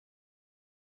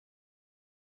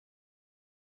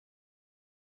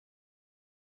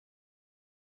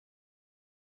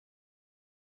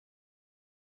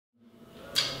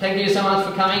thank you so much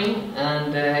for coming,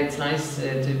 and it's nice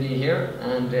to be here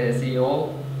and see you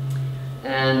all.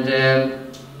 And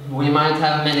we might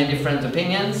have many different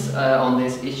opinions on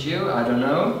this issue, I don't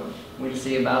know. We'll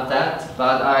see about that,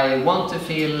 but I want to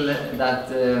feel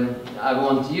that I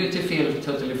want you to feel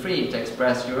totally free to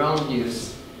express your own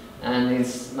views, and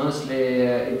it's mostly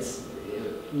it's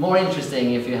more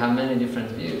interesting if you have many different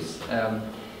views.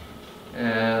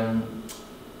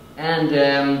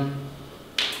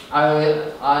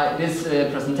 This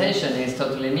presentation is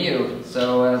totally new,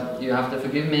 so you have to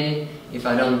forgive me if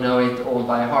I don't know it all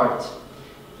by heart.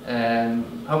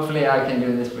 Hopefully I can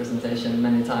do this presentation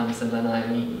many times and then I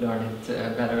will learn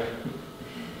it better.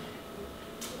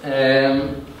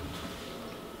 I'll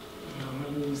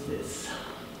use this.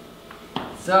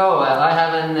 So I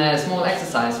have a small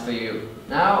exercise for you.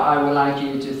 Now I would like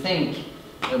you to think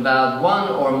about one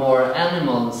or more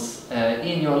animals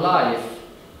in your life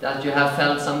that you have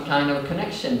felt some kind of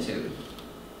connection to.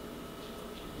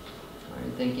 Are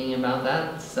you thinking about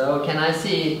that? So can I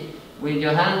see with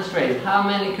your hands raised, how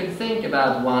many could think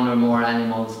about one or more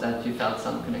animals that you felt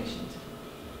some connection to?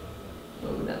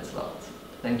 Oh, that's a lot.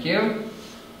 Thank you.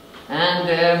 And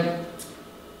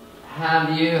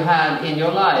have you had in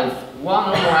your life one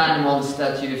or more animals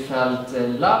that you felt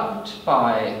loved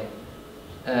by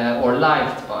or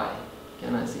liked by?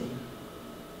 Can I see?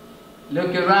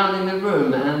 Look around in the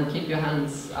room and keep your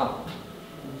hands up.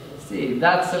 See,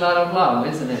 that's a lot of love,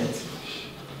 isn't it?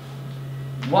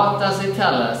 What does it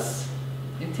tell us?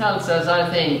 It tells us, I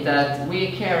think, that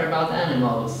we care about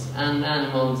animals and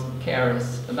animals care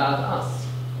about us.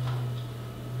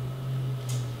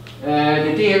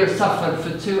 The deer suffered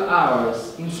for 2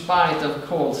 hours in spite of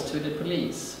calls to the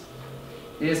police.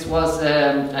 This was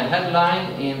a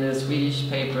headline in the Swedish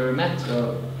paper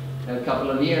Metro a couple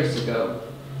of years ago.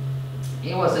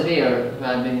 He was a deer who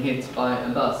had been hit by a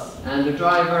bus, and the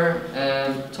driver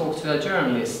talked to a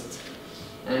journalist,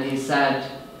 and he said,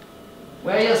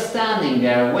 "We're just standing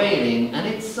there waiting, and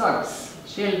it sucks.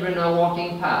 Children are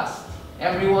walking past.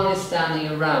 Everyone is standing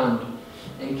around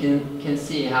and can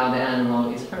see how the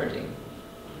animal is hurting."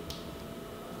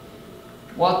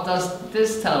 What does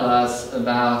this tell us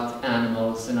about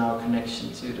animals and our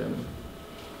connection to them?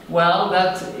 Well,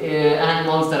 that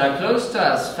animals that are close to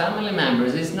us, family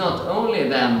members, is not only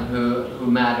them who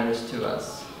matters to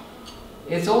us.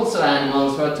 It's also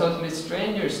animals who are totally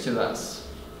strangers to us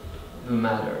who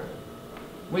matter.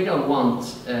 We don't want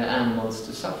animals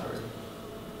to suffer.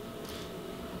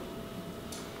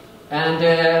 And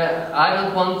I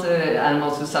don't want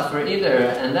animals to suffer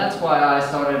either, and that's why I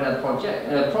started a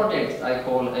project I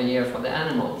call A Year for the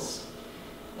Animals.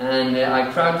 And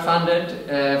I crowdfunded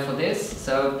for this,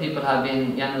 so people have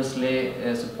been generously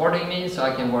supporting me so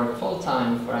I can work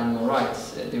full-time for animal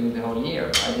rights during the whole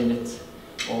year. I did it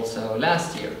also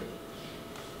last year.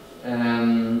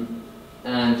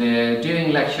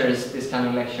 Doing lectures, this kind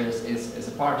of lectures, is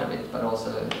a part of it, but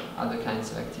also other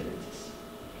kinds of activities.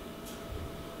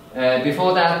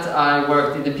 Before that, I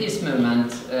worked in the peace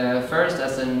movement, first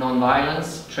as a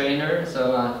non-violence trainer,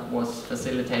 so I was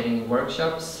facilitating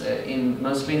workshops,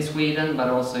 mostly in Sweden, but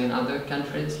also in other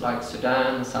countries like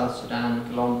Sudan, South Sudan,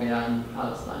 Colombia, and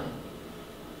Palestine.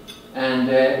 And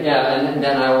and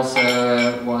then I also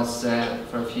was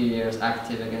for a few years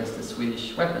active against the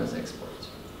Swedish weapons export.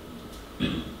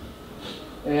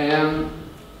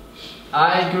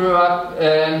 I grew up,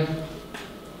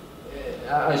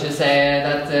 I should say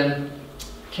that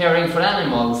caring for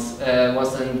animals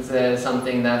wasn't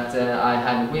something that I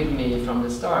had with me from the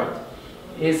start.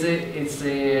 It's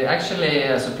actually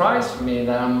a surprise for me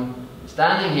that I'm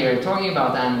standing here talking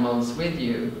about animals with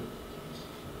you.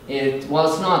 It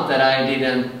was not that I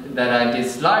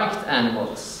disliked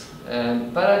animals,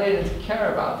 but I didn't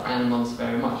care about animals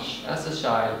very much as a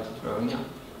child growing up.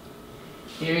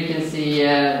 Here you can see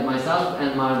myself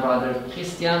and my brother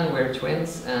Christian, we're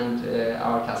twins, and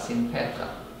our cousin Petra.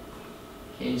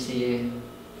 Can you see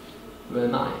who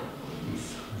am I?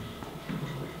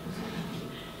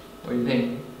 What do you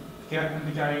think? Yeah,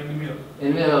 the guy in the middle.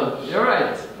 In the middle, you're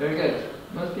right, very good.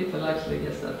 Most people actually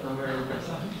guess that, I'm very impressed.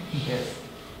 Yes.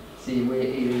 See, we're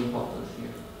eating bottles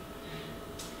here.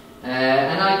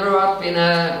 And I grew up in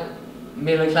a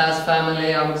middle-class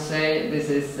family, I would say. This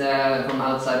is from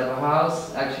outside of a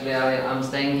house. Actually, I'm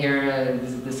staying here,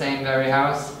 this is the same very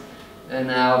house,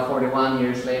 now 41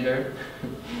 years later.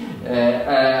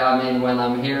 I mean, when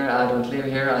I'm here, I don't live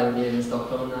here, I live in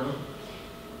Stockholm now.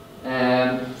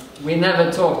 We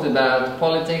never talked about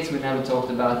politics, we never talked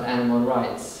about animal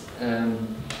rights.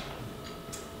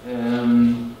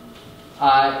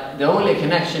 The only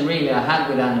connection really I had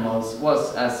with animals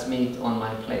was as meat on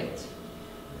my plate.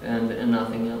 and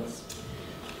nothing else.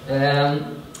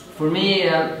 For me,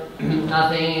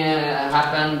 nothing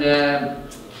happened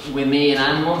with me in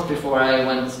animals before I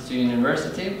went to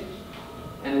university.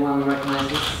 Anyone recognize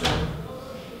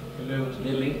this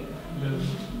building?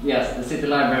 Yes, the City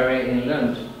Library in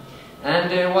Lund.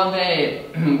 And one day,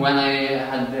 when I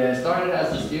had started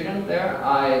as a student there,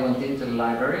 I went into the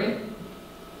library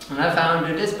and I found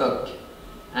this book,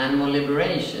 Animal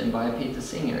Liberation by Peter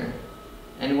Singer.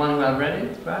 Anyone who have read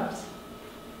it, perhaps?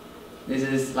 This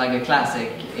is like a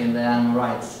classic in the animal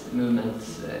rights movement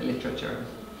literature.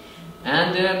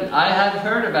 And I had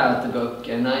heard about the book,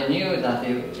 and I knew that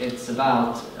it's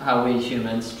about how we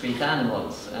humans treat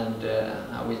animals and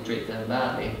how we treat them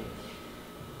badly.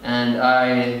 And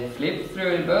I flipped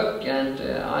through the book, and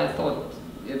I thought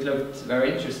it looked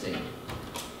very interesting.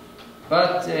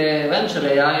 But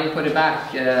eventually I put it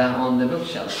back on the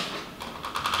bookshelf.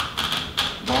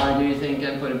 Why do you think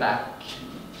I put it back?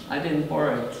 I didn't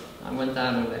borrow it. I went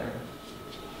out of there.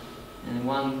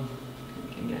 Anyone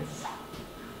can guess?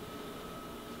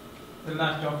 The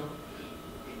lack of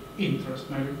interest,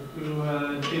 maybe. You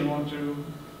didn't want to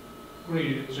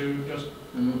read it, so you just...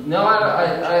 No,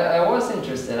 I was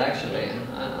interested, actually.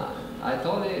 I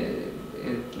thought it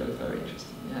looked very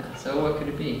interesting. Yeah. So what could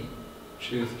it be?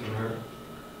 Truth can hurt.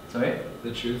 Sorry?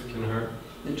 The truth can hurt.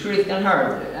 The truth can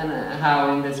hurt. And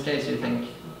how, in this case, you think?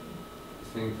 I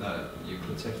think that you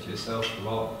protect yourself a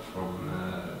lot from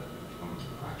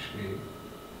actually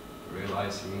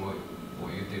realizing what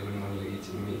you're doing when you're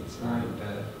eating meat. Right.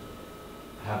 And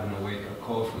having a wake-up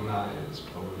call from that is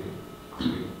probably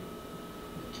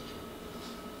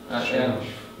change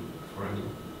for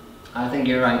anyone. I think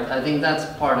you're right. I think that's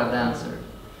part of the answer.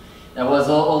 There was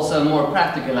also a more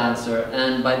practical answer,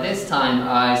 and by this time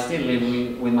I still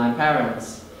live with my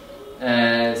parents.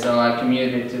 So I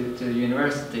commuted to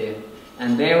university,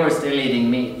 and they were still eating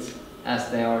meat, as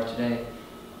they are today,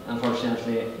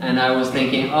 unfortunately. And I was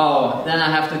thinking, oh, then I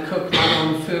have to cook my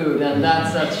own food, and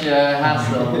that's such a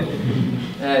hassle.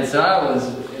 So I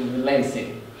was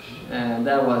lazy.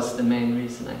 That was the main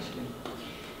reason, actually.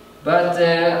 But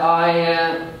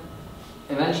I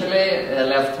eventually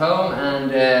left home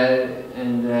and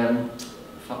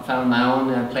found my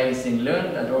own place in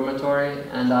Lund, a dormitory,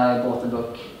 and I bought a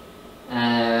book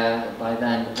by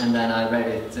then, and then I read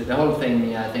it, the whole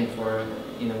thing, I think,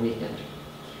 in a weekend.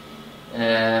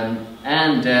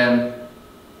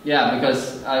 Yeah,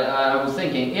 because I was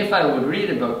thinking, if I would read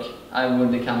a book, I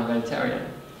would become a vegetarian.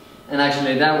 And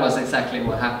actually that was exactly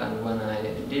what happened when I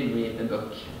did read the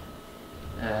book.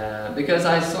 Because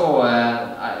I saw,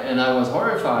 and I was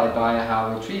horrified by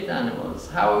how we treat animals,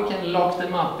 how we can lock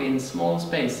them up in small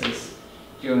spaces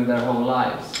during their whole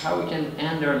lives, how we can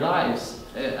end their lives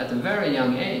at a very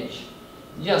young age,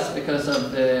 just because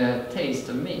of the taste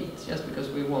of meat, just because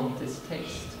we want this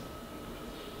taste.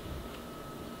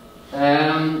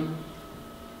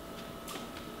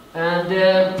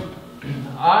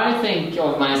 I think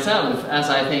of myself, as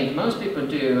I think most people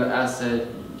do, as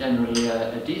generally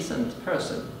a decent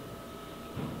person.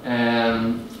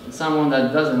 Someone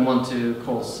that doesn't want to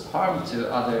cause harm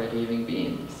to other living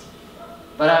beings.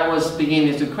 But I was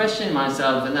beginning to question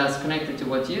myself, and that's connected to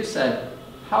what you said.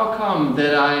 How come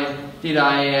that did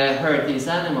I hurt these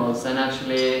animals and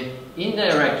actually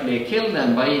indirectly kill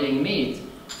them by eating meat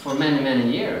for many,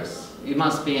 many years? It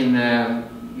must be in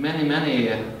many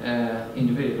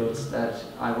individuals that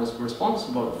I was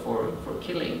responsible for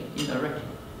killing indirectly.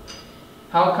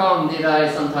 How come did I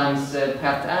sometimes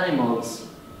pet animals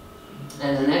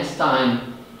and the next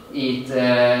time eat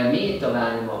meat of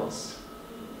animals?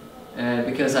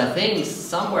 Because I think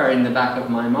somewhere in the back of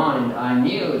my mind I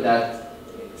knew that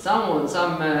some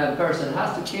person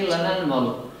has to kill an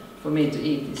animal for me to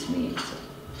eat this meat.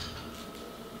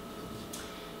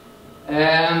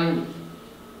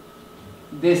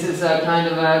 This is a kind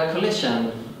of a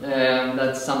collision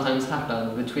that sometimes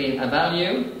happens between a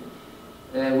value,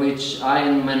 which I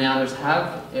and many others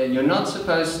have. You're not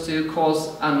supposed to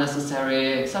cause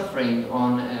unnecessary suffering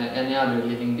on any other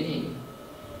living being.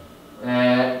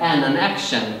 And an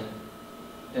action,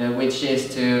 which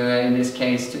is to, in this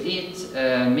case, to eat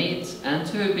meat and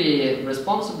to be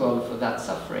responsible for that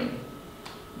suffering.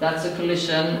 That's a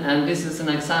collision, and this is an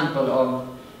example of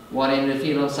what in the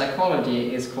field of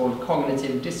psychology is called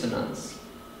cognitive dissonance.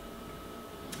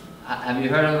 Have you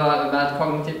heard about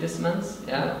cognitive dissonance?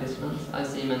 Yeah, dissonance. I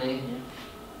see many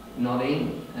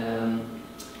nodding.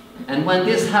 And when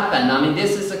this happens, I mean,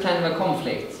 this is a kind of a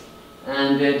conflict,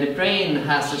 and the brain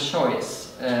has a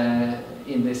choice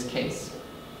in this case.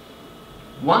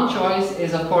 One choice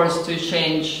is, of course, to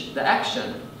change the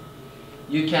action.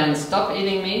 You can stop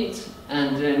eating meat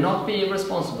and not be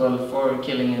responsible for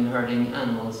killing and hurting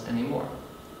animals anymore.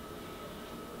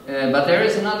 But there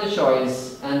is another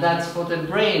choice, and that's for the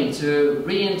brain to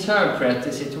reinterpret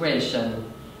the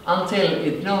situation until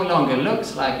it no longer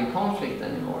looks like a conflict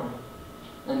anymore.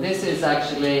 And this is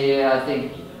actually, I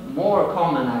think, more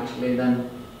common actually than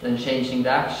changing the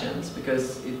actions,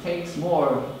 because it takes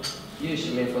more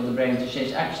usually for the brain to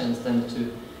change actions than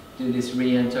to do this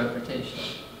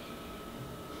reinterpretation.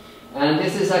 And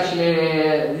this is actually,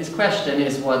 this question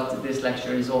is what this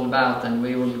lecture is all about, and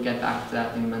we will get back to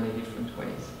that in many different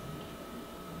ways.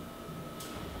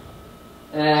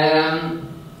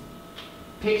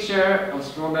 Picture of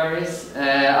strawberries.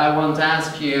 I want to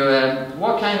ask you,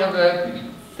 what kind of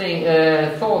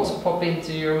thoughts pop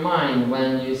into your mind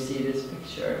when you see this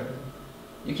picture?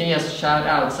 You can just shout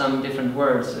out some different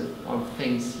words of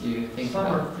things you think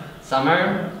about.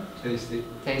 Summer. Tasty.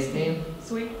 Tasty.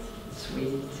 Sweet.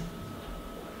 Sweet.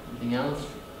 Anything else?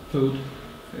 Food.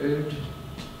 Food.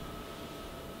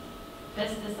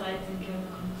 Pesticides and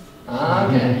chemicals. Ah,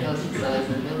 okay. Pesticides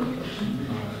and chemicals.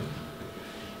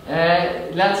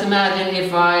 Let's imagine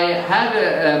if I had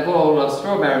a bowl of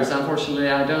strawberries. Unfortunately,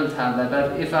 I don't have that.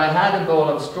 But if I had a bowl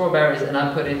of strawberries and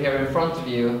I put it here in front of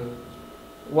you,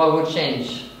 what would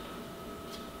change?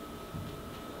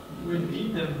 You would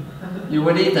eat them. You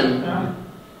would eat them? Yeah.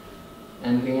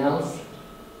 Anything else?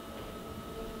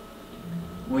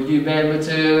 Would you be able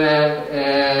to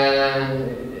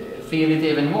feel it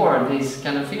even more, these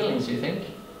kind of feelings, you think?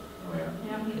 Oh, yeah.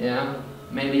 Yeah. Yeah.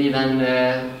 Maybe even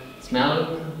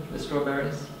smell the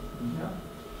strawberries? Yeah.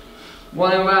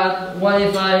 What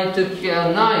if I took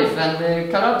a knife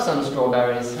and cut up some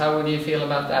strawberries? How would you feel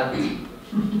about that?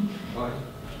 Why?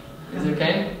 Is it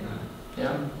okay? Yeah.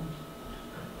 Yeah.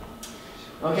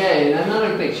 Okay,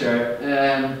 another picture.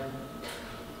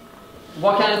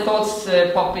 What kind of thoughts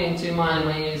pop into your mind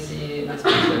when you see this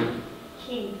picture?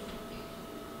 Cute.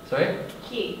 Sorry?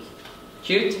 Cute.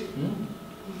 Cute? Hmm?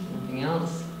 Anything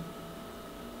else?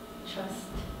 Trust.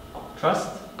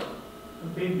 Trust? A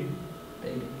baby.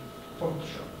 Baby.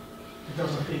 Photoshop.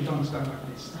 Because the pig don't stand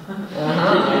like this.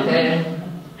 Uh-huh, okay.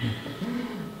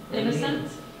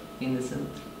 Innocent. Innocent.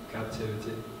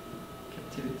 Captivity.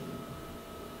 Captivity.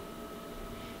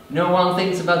 No one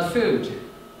thinks about food?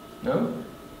 No?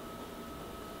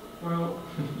 Well,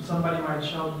 somebody might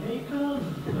shout bacon.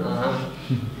 Uh-huh.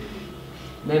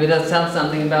 Maybe that tells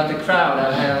something about the crowd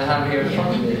I have here in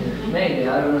front of me. Maybe,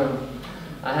 I don't know.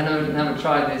 I have never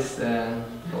tried this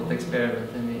thought experiment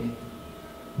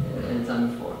any time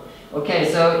before.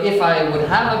 Okay, so if I would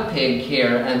have a pig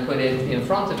here and put it in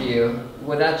front of you,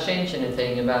 would that change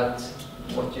anything about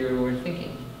what you were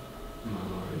thinking?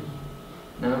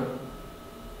 No?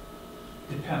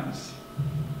 Depends.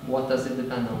 What does it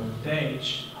depend on? The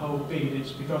age, how big it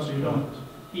is, because you don't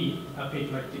eat a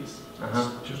pig like this.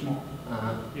 Uh-huh. It's too small.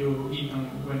 Uh-huh. You eat them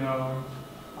when you're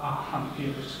 100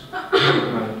 kilos.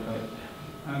 Right, right.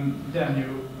 And then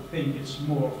you think it's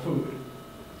more food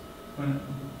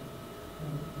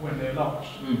when they're large,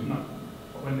 Mm. not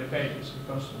when they're babies,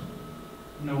 because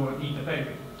no one eat a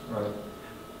baby. Right.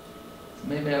 So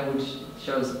maybe I would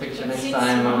show us a picture next 6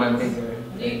 time when I'm months.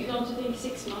 bigger. Don't you think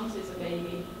 6 months is a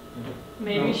baby?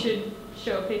 Maybe No. we should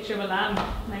show a picture of a lamb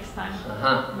next time,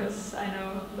 Uh-huh. because I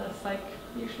know that's like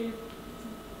usually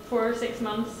 4 or 6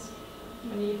 months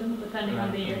when you eat them, depending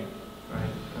on the year.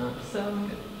 Right. So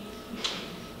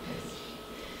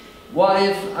What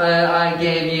if I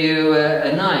gave you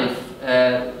a knife?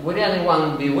 Would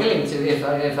anyone be willing to,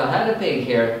 if I had a pig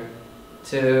here,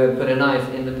 to put a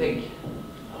knife in the pig?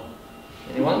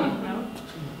 Anyone? no.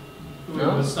 We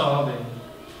No? were starving.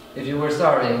 If you were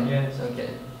starving? Yes. Okay.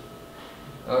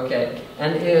 Okay.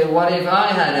 And what if I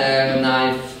had a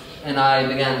knife and I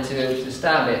began to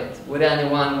stab it? Would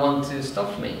anyone want to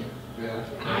stop me? Yeah.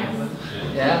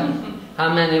 Yeah?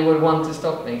 How many would want to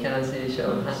stop me? Can I see a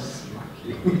show of hands?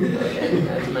 Okay,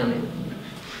 that's many.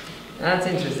 That's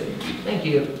interesting. Thank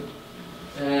you.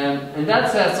 And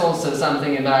that says also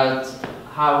something about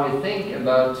how we think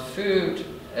about food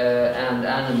and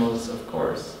animals, of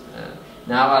course.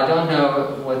 Now, I don't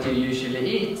know what you usually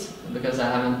eat, because I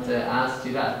haven't asked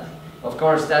you that. Of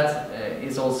course, that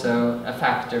is also a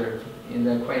factor in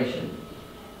the equation.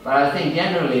 But I think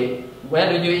generally,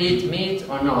 whether you eat meat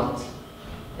or not,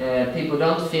 people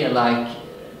don't feel like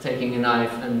taking a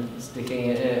knife and sticking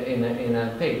it in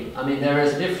a pig. I mean, there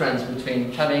is a difference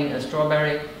between cutting a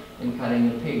strawberry and cutting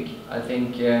a pig. I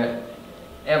think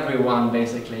everyone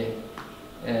basically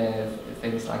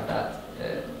thinks like that,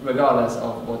 regardless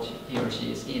of what he or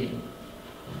she is eating.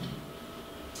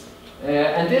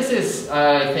 And this is,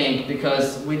 I think,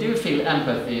 because we do feel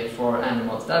empathy for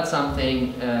animals. That's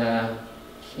something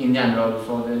in general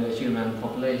for the human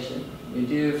population. We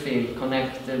do feel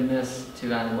connectedness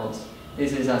to animals.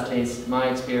 This is at least my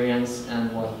experience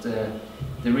and what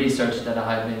the research that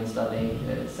I have been studying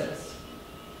says.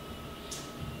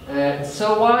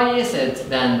 So why is it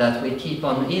then that we keep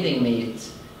on eating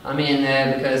meat? I mean,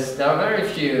 because there are very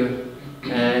few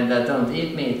that don't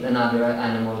eat meat and other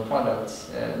animal products.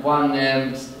 One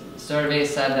survey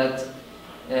said that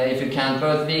if you count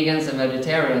both vegans and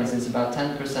vegetarians, it's about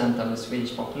 10% of the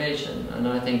Swedish population, and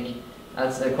I think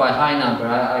that's a quite high number.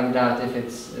 I doubt if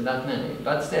it's that many,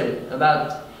 but still,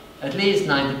 about at least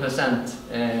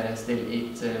 90% still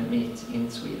eat meat in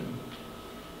Sweden.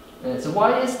 So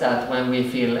why is that when we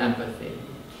feel empathy?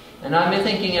 And I've been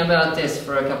thinking about this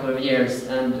for a couple of years,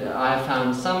 and I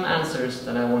found some answers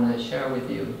that I want to share with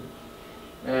you.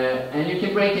 And you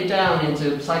can break it down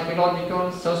into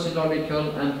psychological,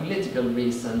 sociological, and political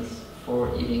reasons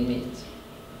for eating meat.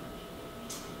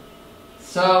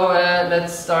 So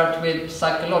let's start with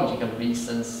psychological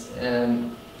reasons.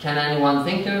 Can anyone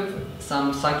think of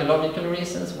some psychological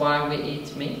reasons why we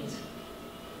eat meat?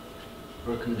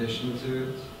 We're conditioned to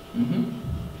it. Mm-hmm.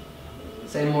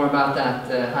 Say more about that.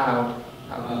 How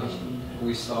conditioned?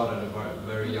 We start at a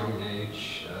very young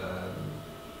age.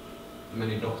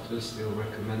 Many doctors still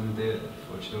recommend it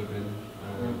for children,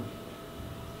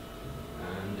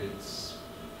 and it's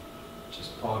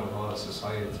just part of our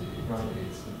society. Right.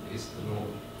 It's the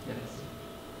norm. Yes,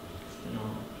 it's the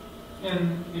norm.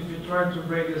 And if you try to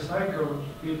break the cycle,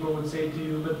 people would say to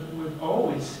you, but we've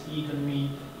always eaten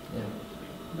meat. Yeah.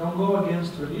 Don't go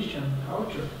against tradition,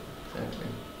 culture. Exactly.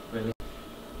 Really.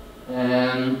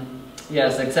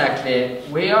 Yes, exactly.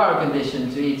 We are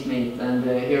conditioned to eat meat, and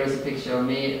here is a picture of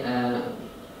me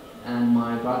and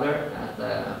my brother at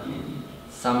the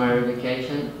summer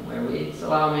vacation, where we eat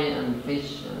salami and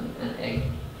fish and egg.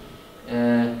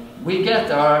 We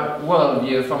get our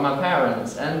worldview from our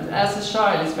parents, and as a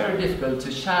child it's very difficult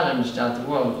to challenge that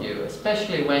worldview,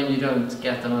 especially when you don't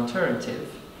get an alternative.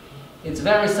 It's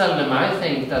very seldom, I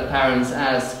think, that parents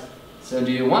ask, so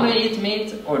do you want to eat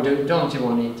meat or don't you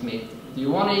want to eat meat? Do you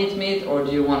want to eat meat or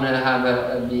do you want to have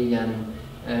a vegan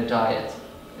diet?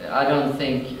 I don't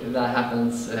think that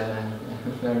happens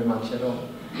very much at all.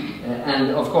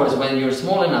 And of course, when you're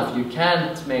small enough, you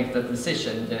can't make that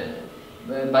decision.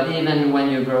 But even when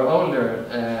you grow older,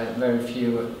 very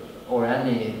few or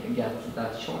any get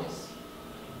that choice.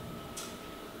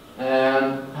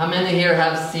 How many here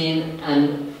have seen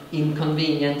An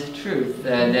Inconvenient Truth,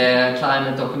 the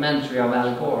climate documentary of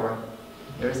Al Gore?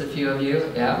 There's a few of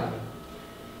you, yeah.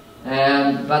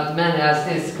 But many, as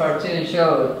this cartoon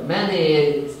showed,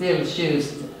 many still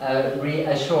choose a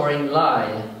reassuring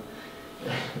lie.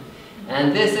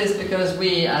 And this is because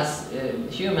we as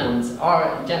humans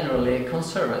are generally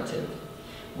conservative.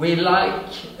 We like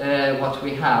what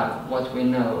we have, what we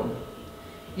know.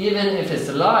 Even if it's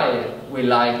a lie, we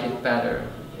like it better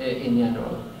in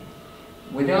general.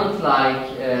 We don't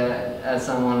like, as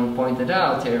someone pointed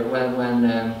out here,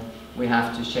 when we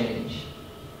have to change.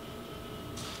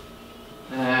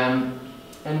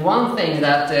 And one thing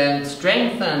that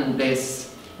strengthens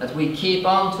this, that we keep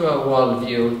on to a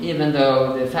worldview, even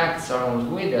though the facts are not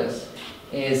with us,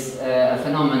 is a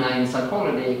phenomenon in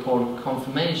psychology called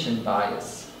confirmation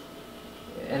bias.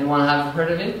 Anyone have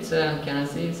heard of it? Can I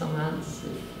see some hands?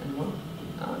 If anyone?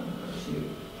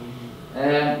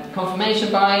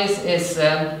 Confirmation bias is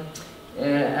a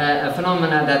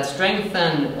phenomenon that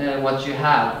strengthens what you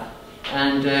have,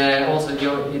 and also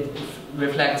it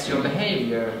reflects your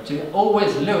behavior, to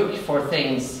always look for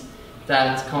things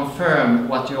that confirm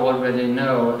what you already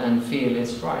know and feel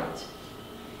is right.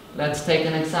 Let's take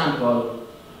an example.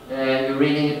 You're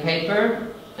reading a paper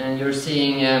and you're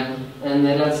seeing, and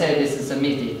let's say this is a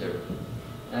meat eater.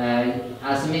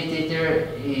 As a meat eater,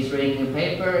 he's reading a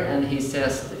paper and he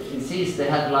sees the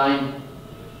headline,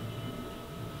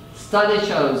 "Study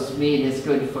shows meat is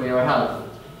good for your health."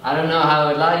 I don't know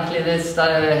how likely this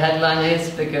headline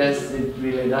is, because it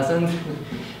really doesn't.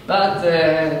 But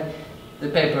the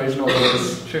paper is not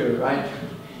always true, right?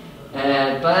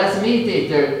 But as a meat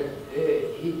eater,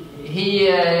 he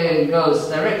goes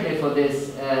directly for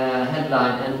this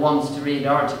headline and wants to read the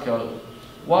article.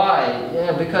 Why?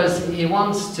 Yeah, because he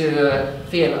wants to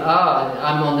feel,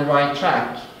 I'm on the right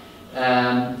track.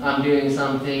 I'm doing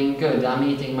something good. I'm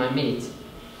eating my meat.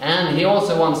 And he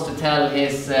also wants to tell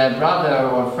his brother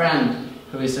or friend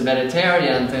who is a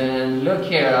vegetarian, and look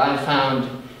here, I found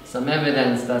some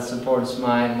evidence that supports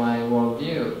my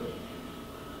worldview.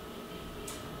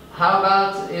 how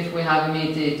about if we have a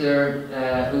meat eater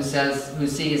who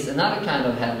sees another kind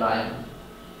of headline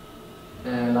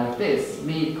like this: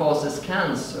 meat causes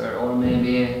cancer, or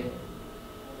maybe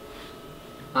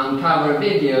uncover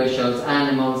video shows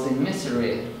animals in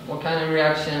misery. What kind of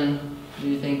reaction do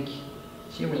you think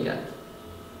she will get?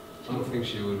 I don't think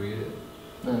she would read it.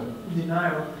 No.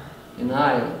 Denial.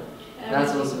 Denial.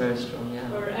 That's also very strong,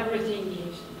 yeah. Or everything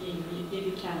give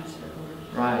you cancer,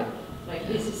 or Right. like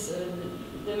this is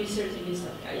the misery thing is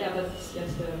like yeah, that's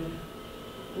just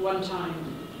one time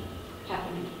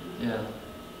happening. Yeah.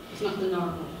 It's not the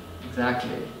normal.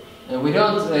 Exactly. And we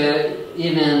don't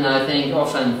even, I think,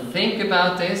 often think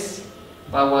about this,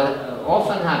 but what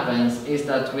often happens is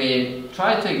that we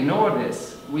try to ignore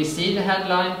this. We see the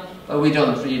headline, but we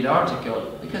don't read the article,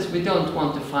 because we don't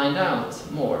want to find out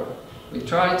more. We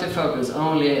try to focus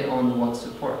only on what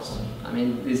supports. I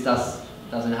mean, this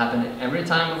doesn't happen every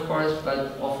time, of course,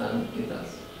 but often it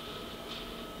does.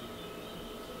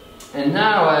 And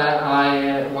now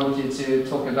I want you to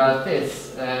talk about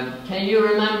this. Can you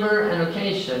remember an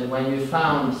occasion when you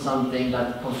found something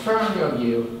that confirmed your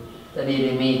view that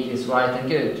eating meat is right and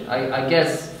good? I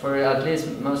guess for at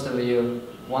least most of you,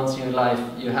 once in your life,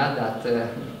 you had that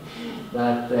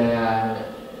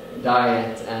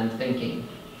diet and thinking.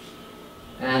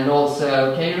 And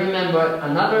also, can you remember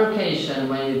another occasion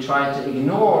when you tried to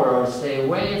ignore or stay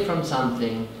away from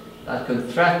something that could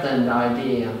threaten the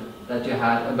idea that you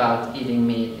had about eating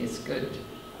meat is good? Do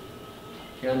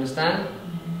you understand?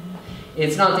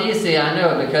 It's not easy, I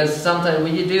know, because sometimes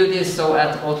when you do this so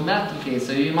automatically,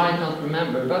 so you might not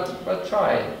remember, but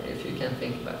try it if you can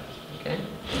think back, okay?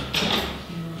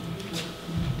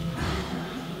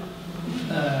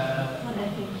 I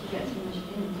think you get too much in.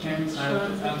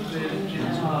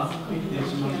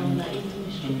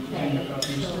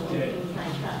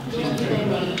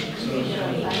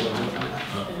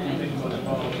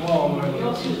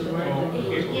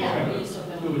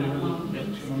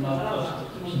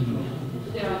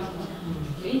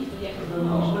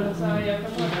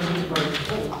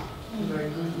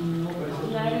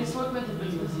 Nej, det är svårt med typ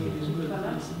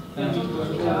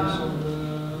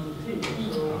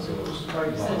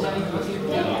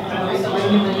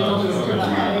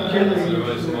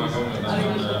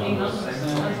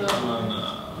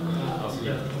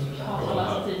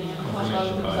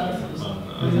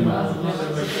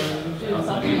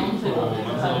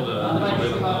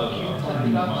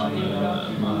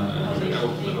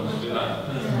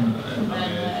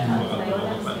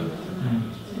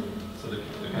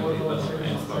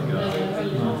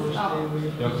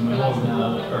jag kommer ihåg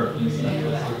när Irving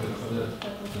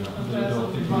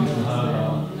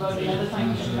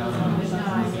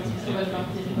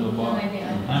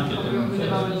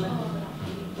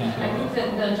I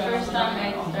think that the first time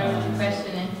I started to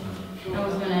question it, I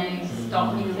was going to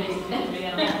stop eating.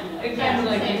 It kind of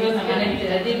like it was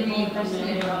connected. I didn't mean question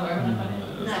it before.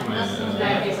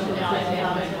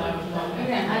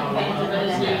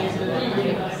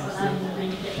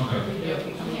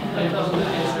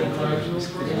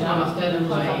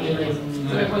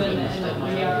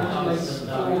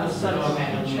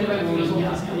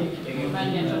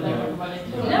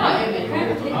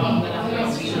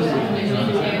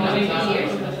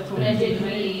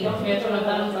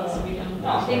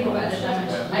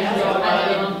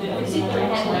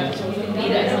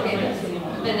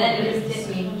 But then it just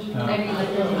hit me. I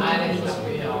realized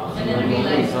and then I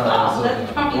realized, oh,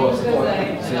 that's probably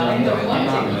because I don't want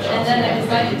to. And then I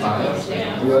decided to go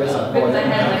there. Because I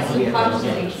had like some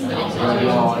conflicts.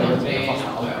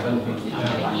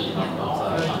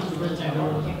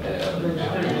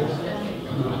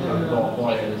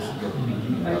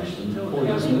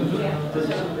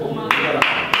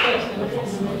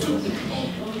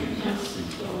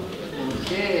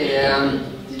 Okay,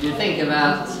 did you think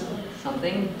about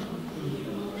something?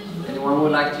 Anyone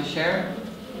would like to share?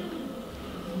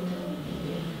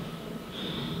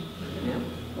 Yeah.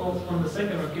 Well, on the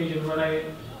second occasion, when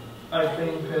I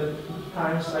think at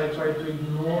times I try to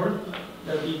ignore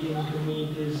that eating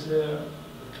meat is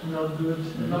not good,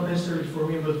 not necessarily for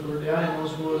me, but for the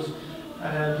animals, was I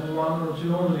had one or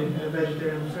two only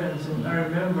vegetarian friends, and I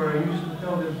remember I used to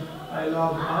tell them I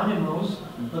love animals,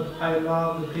 but I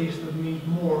love the taste of meat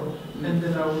more, and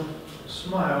then I would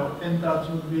smile, and that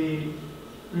would be,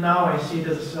 now I see it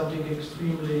as something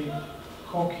extremely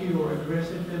cocky or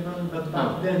aggressive even, but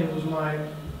back then it was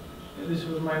this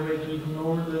was my way to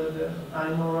ignore the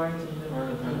animal rights, and then I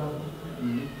love it.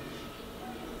 Mm-hmm.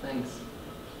 Thanks.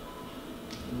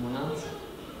 Anyone else?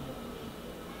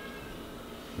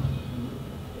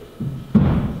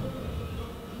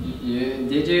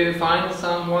 Did you find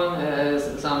some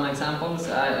examples?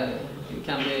 It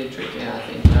can be tricky, I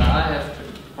think. I have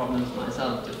problems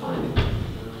myself to find it.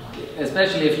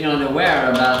 Especially if you're not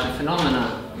aware about the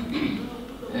phenomena.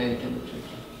 It can be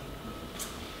tricky.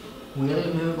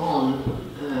 We'll move on.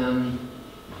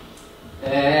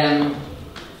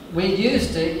 We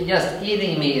used to just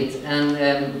eating meat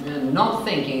and not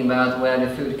thinking about where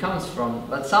the food comes from,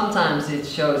 but sometimes it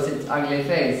shows its ugly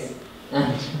face.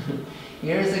 And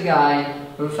here's a guy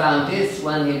who found this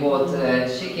when he bought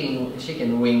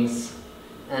chicken wings,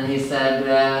 and he said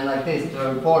like this to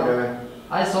a reporter,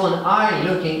 "I saw an eye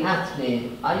looking at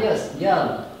me. I just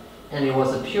yelled, and it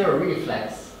was a pure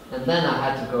reflex, and then I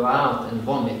had to go out and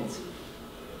vomit."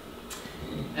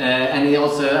 And he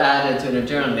also added to the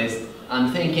journalist,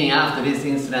 "I'm thinking after this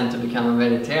incident to become a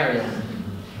vegetarian."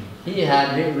 He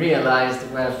had realized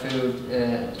where food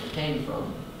came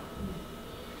from.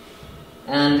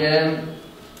 And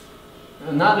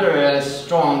another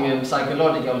strong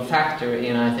psychological factor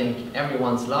in, I think,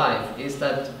 everyone's life is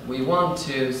that we want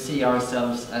to see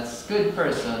ourselves as a good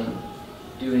person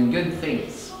doing good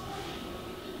things.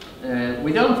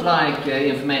 We don't like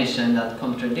information that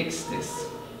contradicts this.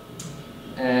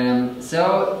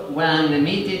 So when the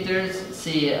meat eaters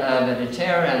see a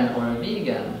vegetarian or a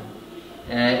vegan,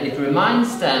 it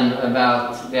reminds them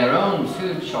about their own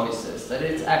food choices, that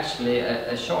it's actually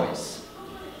a choice.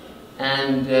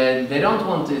 And they don't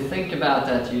want to think about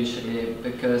that usually,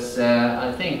 because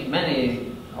I think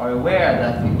many are aware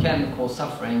that it can cause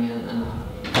suffering and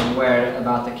aware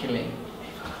about the killing.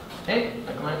 Hey,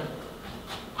 come on.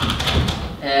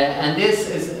 And this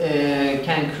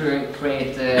can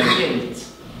create guilt.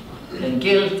 And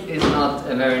guilt is not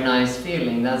a very nice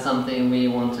feeling. That's something we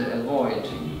want to avoid.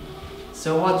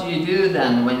 So what do you do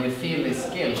then when you feel this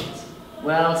guilt?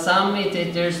 Well, some meat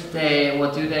eaters,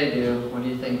 what do? What do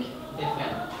you think?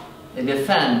 Defend. They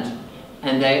defend,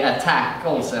 and they attack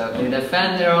also. They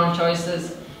defend their own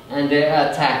choices, and they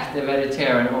attack the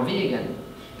vegetarian or vegan.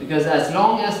 Because as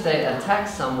long as they attack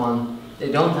someone, they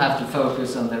don't have to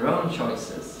focus on their own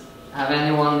choices. Have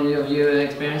anyone of you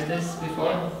experienced this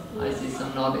before? I see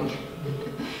some nodding.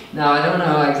 Now, I don't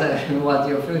know exactly what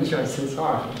your food choices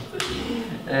are.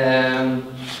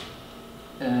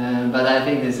 But I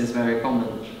think this is very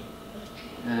common.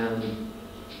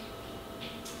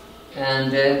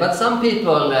 But some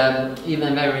people,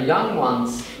 even very young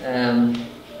ones,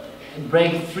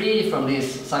 break free from these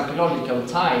psychological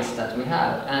ties that we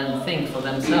have and think for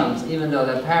themselves, even though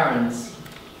their parents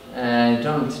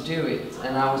don't do it.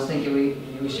 And I was thinking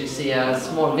we should see a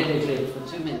small video clip for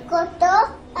 2 minutes.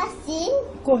 Cortou assim?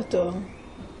 Cortou.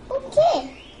 O quê?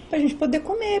 Pra gente poder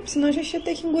comer, porque senão a gente ia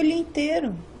ter que engolir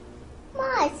inteiro.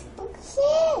 Mas por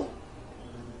quê?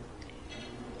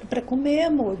 É pra comer,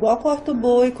 amor. Igual corta o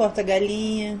boi, corta a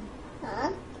galinha.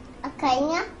 Ah, a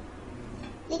galinha?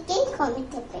 Ninguém come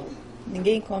também.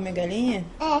 Ninguém come a galinha?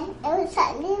 É os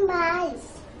animais.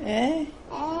 É?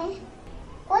 É.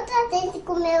 Quando a gente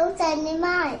comer os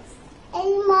animais,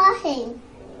 eles morrem.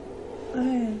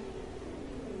 É.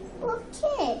 Por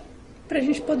quê? Pra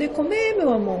gente poder comer,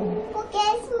 meu amor. Porque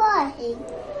eles morrem.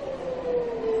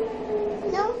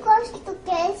 Não gosto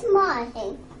que eles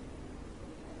morrem.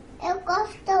 Eu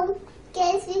gosto que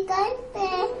eles ficam em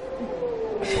pé.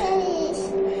 É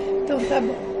isso. Então tá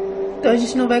bom. Então a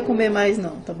gente não vai comer mais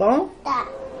não, tá bom? Tá.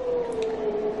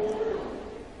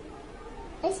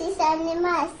 Esses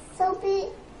animais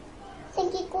tem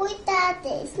que cuidar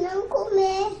deles, não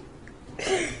comer.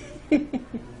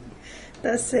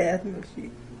 Tá certo, meu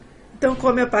filho. Então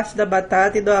come a parte da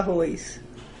batata e do arroz.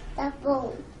 Tá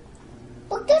bom.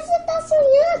 Por que você tá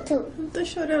sonhando? Não tô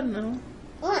chorando, não.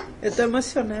 Eu tô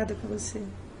emocionada com você.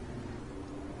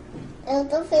 Eu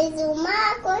tô fazendo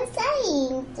uma coisa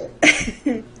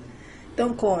saindo.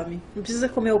 Então come. Não precisa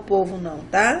comer o polvo, não,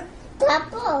 tá? Tá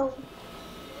bom.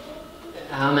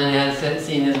 How many have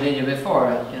seen this video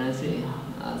before? Can I see?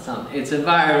 Some. It's a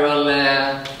viral,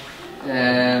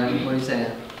 what do you say?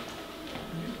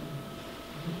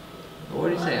 What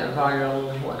do you say? A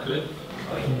viral what? Clip.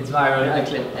 It's viral, a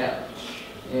clip, yeah.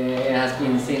 It has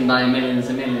been seen by millions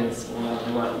and millions all over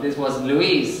the world. This was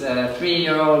Luis, a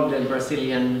 3-year-old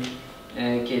Brazilian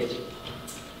kid.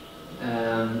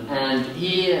 And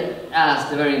he asked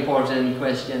the very important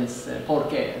questions, ¿por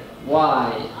qué?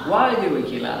 Why? Why do we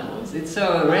kill animals? It's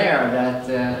so rare that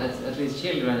at least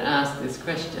children ask this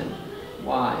question.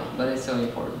 Why? But it's so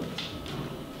important.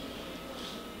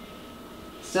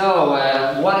 So,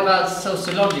 what about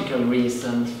sociological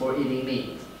reasons for eating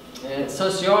meat?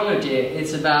 Sociology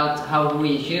is about how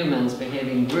we humans behave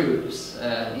in groups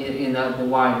in the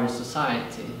wider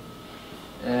society.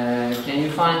 Can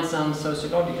you find some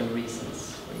sociological reasons?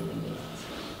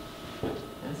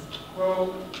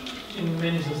 Well, in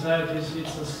many societies,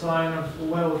 it's a sign of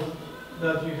wealth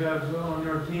that you have on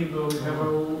your table. You have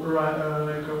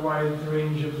like a wide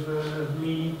range of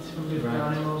meat from different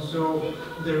animals. So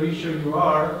the richer you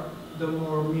are, the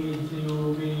more meat you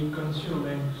will be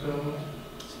consuming. So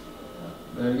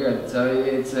very good. So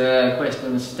it's a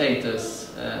question of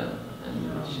status, and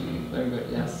very good.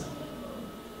 Yes.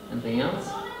 Anything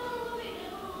else?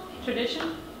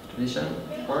 Tradition? Tradition,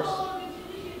 of course.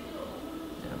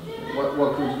 Yeah.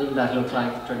 What could that look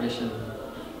like? Tradition.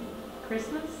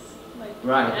 Christmas, like.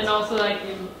 Right. And also like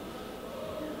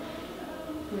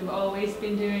we've always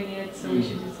been doing it, so we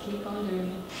should just keep on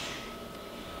doing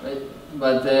it.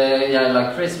 But yeah,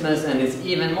 like Christmas, and it's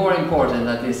even more important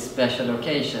that these special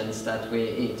occasions that we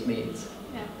eat meat.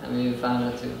 Yeah. Have you found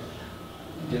that too?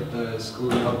 Get the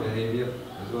school club behavior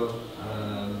as well.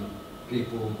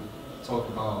 People talk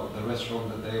about the restaurant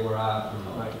that they were at,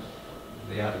 and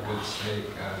they had a good steak,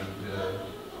 and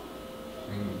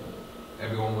I mean,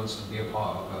 everyone wants to be a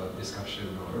part of a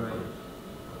discussion, or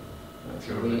if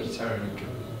you're a vegetarian, it can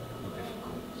be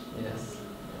difficult. Yes.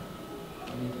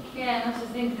 Yeah, and I also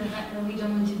think that we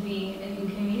don't want to be an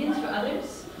inconvenience for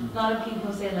others. A lot of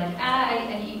people say like,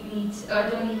 I eat meat, or I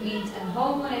don't eat meat at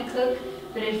home when I cook,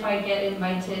 but if I get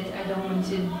invited, I don't want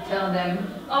to tell them,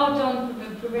 oh,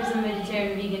 don't prepare some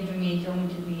vegetarian, vegan for me, I don't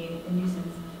want to be a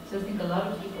nuisance. So I think a lot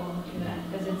of people do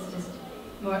that, because it's just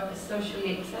more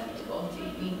socially acceptable to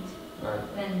eat meat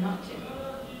than not to.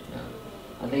 Yeah.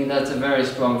 I think that's a very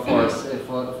strong force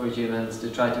for humans, to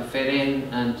try to fit in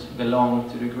and belong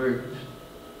to the group.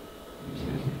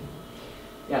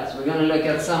 Yeah, so we're going to look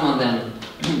at some of them.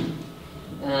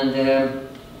 And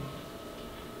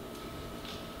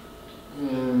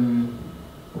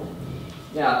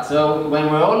yeah, so when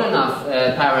we're old enough,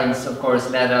 parents of course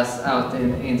let us out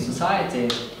in society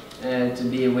to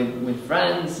be with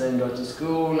friends and go to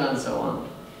school and so on.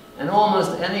 And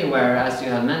almost anywhere, as you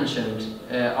have mentioned,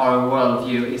 our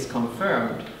worldview is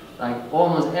confirmed. Like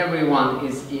almost everyone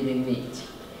is eating meat.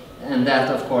 And that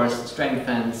of course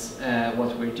strengthens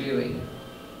what we're doing.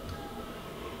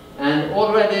 And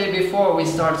already before we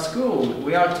start school,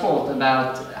 we are taught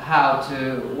about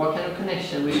what kind of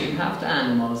connection we should have to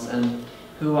animals and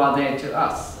who are they to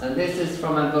us. And this is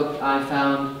from a book I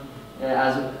found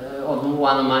of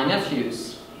one of my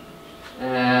nephews.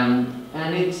 And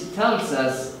it tells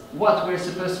us what we're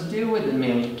supposed to do with the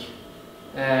milk.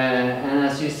 And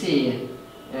as you see,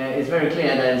 it's very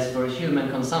clear that it's for human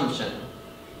consumption.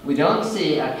 We don't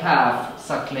see a calf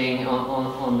suckling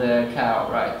on the cow,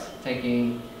 right?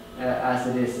 Taking as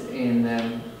it is in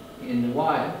the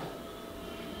wild.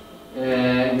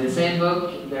 In the same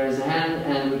book, there is a hen,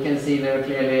 and we can see very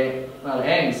clearly, well,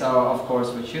 eggs are of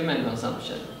course for human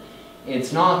consumption.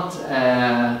 It's not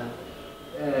a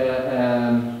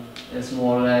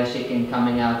small chicken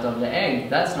coming out of the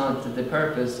egg. That's not the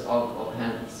purpose of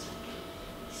hens.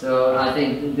 So I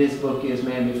think this book is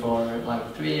maybe for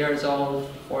like 3 years old,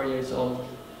 4 years old,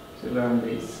 to learn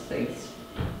these things.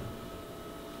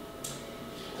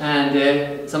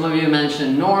 And some of you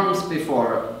mentioned norms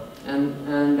before,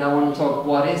 and I want to talk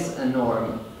what is a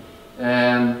norm.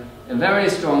 A very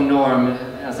strong norm,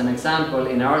 as an example,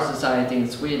 in our society in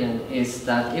Sweden is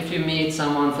that if you meet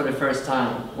someone for the first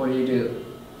time, what do?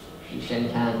 You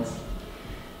shake hands.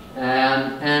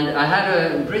 And I had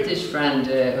a British friend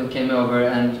who came over,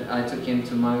 and I took him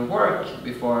to my work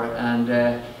before,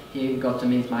 and he got to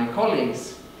meet my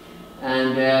colleagues.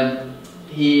 And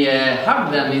he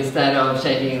hugged them instead of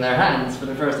shaking their hands for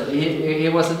the first time. He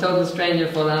was a total stranger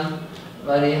for them,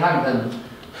 but he hugged them.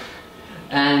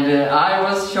 And I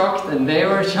was shocked, and they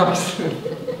were shocked.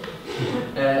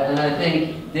 And I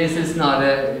think this is not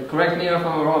correct me if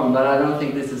I'm wrong, but I don't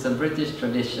think this is a British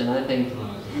tradition. I think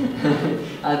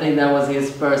I think that was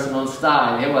his personal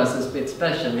style. He was a bit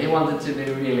special. He wanted to be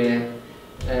really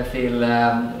feel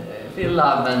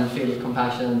love and feel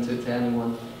compassion to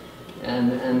anyone.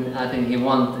 And I think he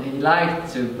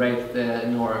liked to break the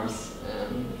norms,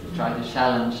 to try to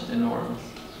challenge the norms.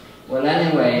 Well,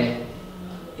 anyway,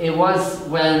 it was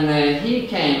when he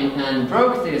came and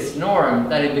broke this norm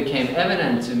that it became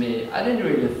evident to me. I didn't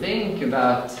really think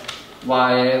about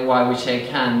why we shake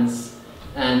hands.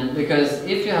 And because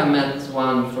if you have met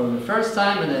one for the first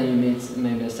time and then you meet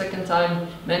maybe a second time,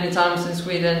 many times in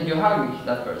Sweden you hug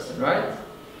that person, right?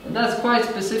 And that's quite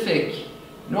specific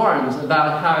norms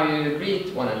about how you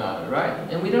greet one another, right?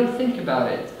 And we don't think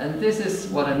about it. And this is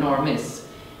what a norm is.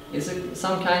 It's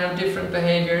some kind of different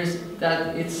behaviors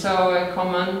that it's so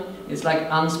common. It's like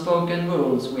unspoken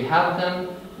rules. We have them,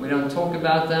 we don't talk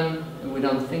about them, and we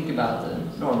don't think about them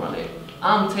normally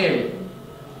until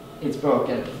it's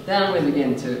broken. Then we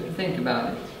begin to think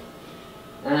about it.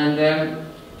 And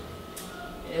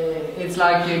it's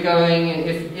like you're going,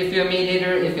 if you're a meat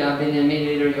eater, if you have been a meat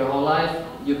eater your whole life,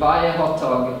 you buy a hot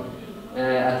dog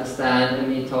at the stand, a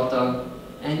meat hot dog,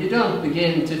 and you don't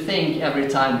begin to think every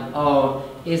time, oh,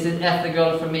 is it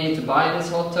ethical for me to buy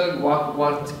this hot dog?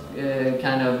 What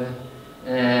kind of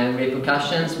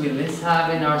repercussions will this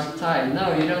have in our society?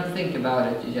 No, you don't think about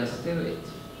it, you just do it.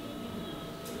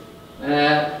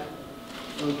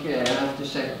 Okay, I have to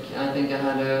check. I think I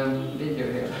had a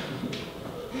video here.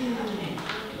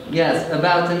 Yes,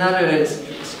 about another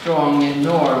strong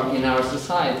norm in our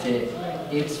society.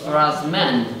 It's for us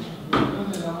men.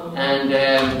 And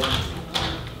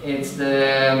it's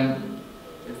the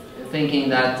thinking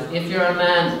that if you're a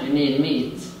man, you need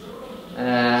meat.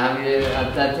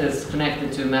 That is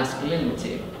connected to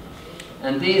masculinity.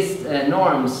 And these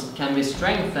norms can be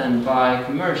strengthened by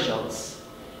commercials.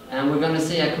 And we're going to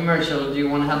see a commercial. Do you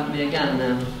want to help me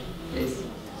again, please?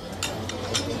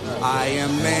 I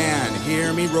am man,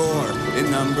 hear me roar. The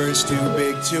number's too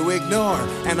big to ignore,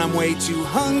 and I'm way too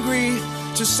hungry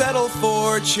to settle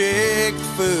for chick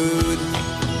food.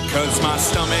 'Cause my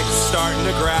stomach's starting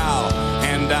to growl,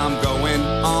 and I'm going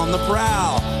on the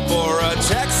prowl for a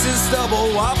Texas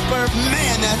double whopper.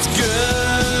 Man, that's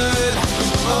good.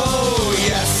 Oh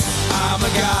yes, I'm a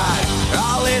guy.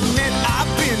 I'll admit I've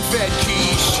been fed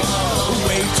quiche.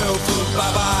 Whey tofu,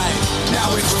 bye-bye.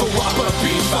 Now it's the Whopper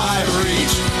beef I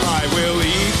reach. I will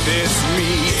eat this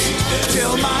meat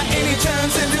till my innie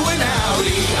turns into an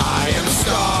outie. I am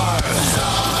starved.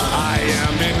 I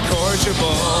am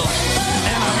incorrigible.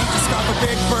 And I need to scarf a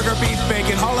big burger, beef,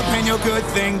 bacon, jalapeno, good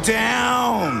thing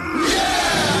down. Yeah!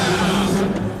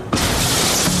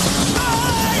 I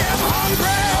am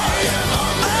hungry. I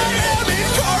am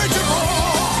incorrigible.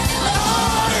 I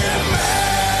am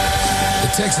mad. The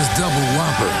Texas Double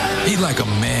Whopper. Eat like a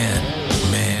man.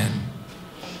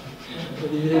 What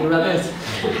do you think about this?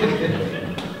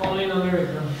 Only in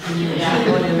America. Yeah,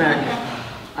 only in America.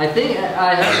 I think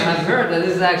I have heard that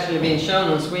this is actually being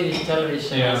shown on Swedish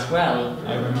television as well.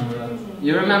 I remember that.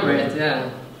 You remember it, yeah.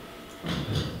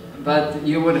 But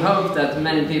you would hope that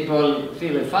many people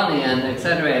feel it funny and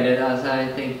exaggerated, as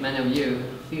I think many of you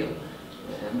feel.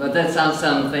 But that sounds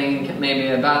something maybe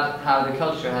about how the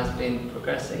culture has been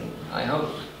progressing, I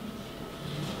hope.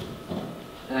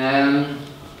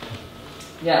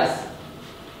 Yes.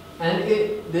 And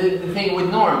the thing with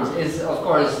norms is, of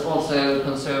course, also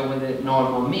concerned with the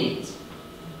norm of meat.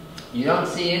 You don't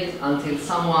see it until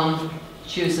someone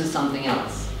chooses something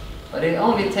else. But it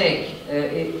only takes a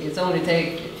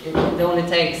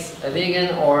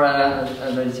vegan or a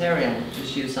vegetarian to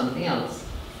choose something else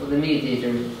for the meat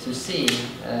eater to see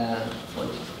what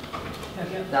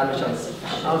the other choice.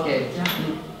 Okay.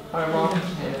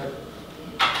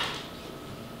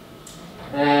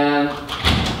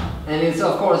 And it's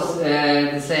of course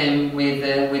the same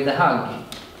with the hug.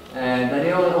 That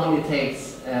it only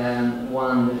takes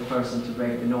one person to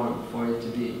break the norm for it to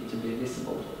be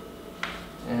visible.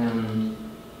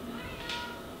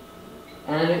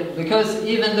 And because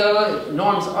even though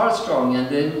norms are strong, and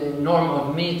the norm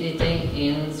of meat eating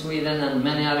in Sweden and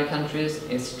many other countries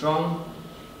is strong,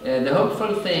 the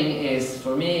hopeful thing is,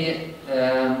 for me,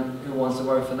 who wants to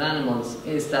work for the animals,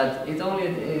 is that it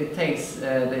takes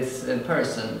this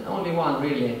person, only one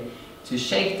really, to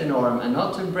shake the norm, and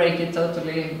not to break it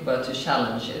totally, but to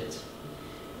challenge it.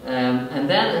 And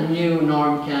then a new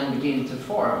norm can begin to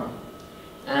form.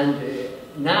 And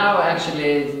now,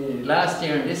 actually, last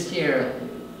year and this year,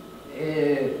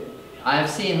 I have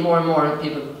seen more and more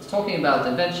people talking about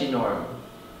the veggie norm,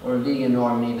 or vegan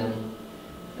norm even,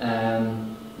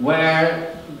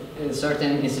 where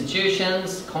certain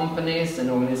institutions, companies and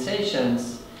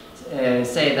organizations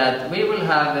say that we will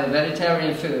have a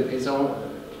vegetarian food. It's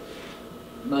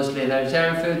mostly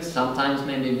vegetarian food, sometimes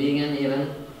maybe vegan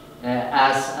even,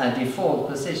 as a default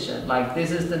position. Like,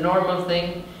 this is the normal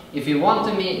thing. If you want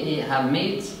to have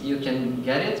meat, you can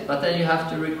get it, but then you have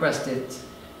to request it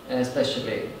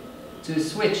especially. To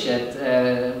switch it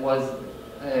was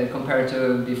compared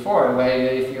to before, where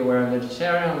if you were a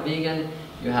vegetarian or vegan,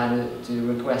 you had to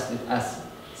request it as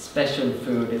special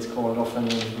food, it's called often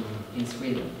in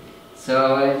Sweden.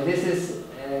 So this is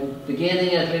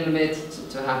beginning a little bit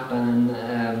to happen,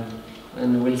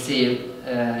 and we'll see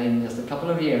in just a couple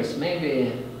of years,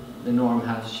 maybe the norm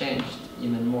has changed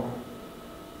even more.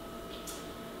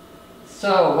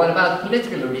 So, what about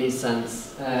political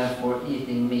reasons for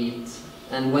eating meat?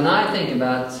 And when I think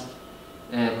about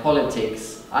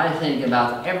politics, I think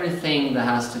about everything that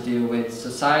has to do with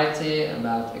society,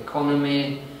 about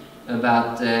economy,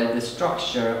 about the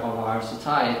structure of our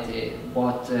society,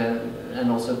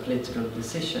 and also political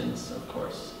decisions, of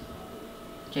course.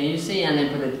 Can you see any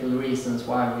political reasons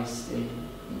why we still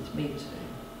eat meat today?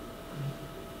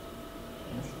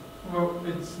 Yes. Well,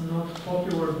 it's not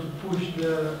popular to push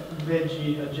the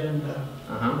veggie agenda.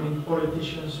 I mean,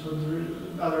 politicians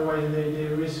would otherwise they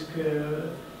risk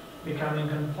becoming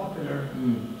unpopular.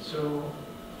 So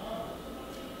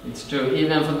it's true.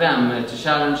 Even for them, to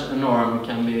challenge a norm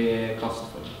can be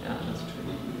costly. Yeah, that's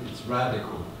true. It's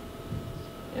radical.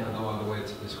 Yeah. No other way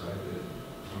to describe it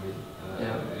for me.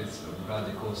 It's a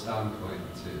radical standpoint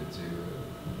to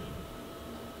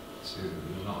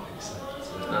not accept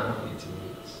eating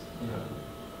meat.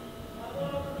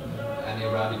 Any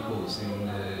radicals in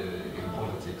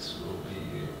politics will be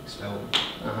expelled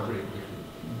pretty quickly.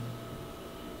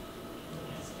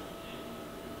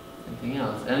 Anything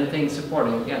else? Anything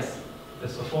supporting? Yes. The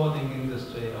supporting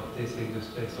industry of this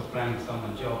industry supplying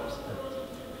someone jobs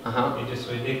that it is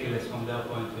ridiculous from their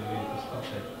point of view to stop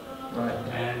it. Right.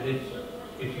 And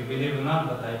if you believe or not,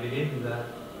 but I believe in that.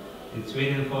 In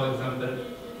Sweden, for example,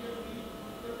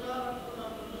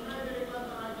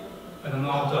 I don't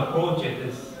know how to approach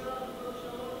it.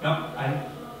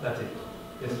 That's it.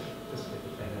 Just leave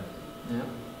it like that. Yeah.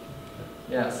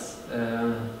 Yes.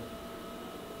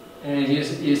 And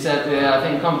you said, I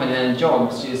think company and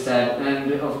jobs, you said,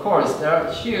 and of course there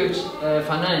are huge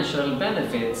financial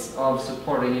benefits of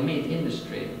supporting the meat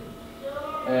industry.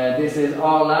 This is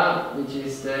Arla, which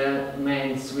is the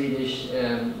main Swedish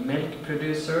milk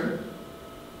producer.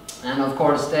 And of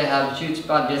course they have huge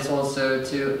budgets also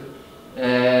to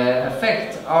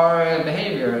affect our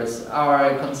behaviors,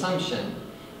 our consumption,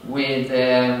 with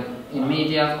in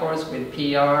media, of course, with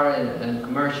PR and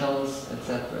commercials,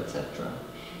 etc., etc.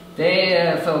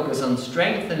 They focus on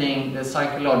strengthening the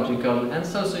psychological and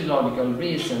sociological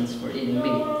reasons for eating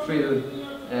meat through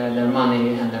their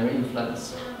money and their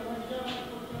influence.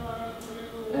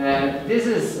 This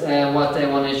is what they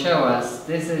want to show us.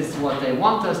 This is what they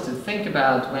want us to think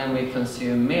about when we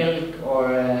consume milk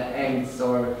or eggs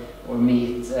or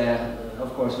meat.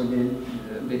 Of course, with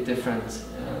a bit different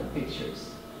pictures.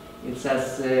 It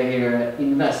says here,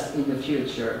 invest in the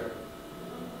future.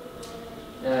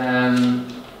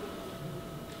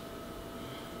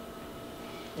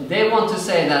 They want to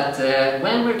say that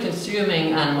when we're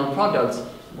consuming animal products,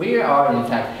 we are in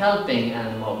fact helping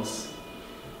animals.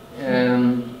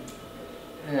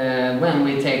 When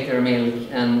we take their milk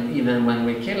and even when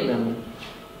we kill them,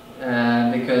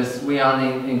 because we are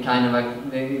in kind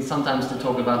of sometimes to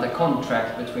talk about a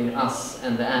contract between us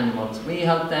and the animals. We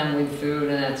help them with food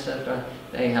and etc.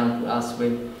 They help us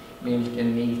with milk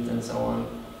and meat and so on.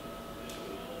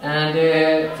 And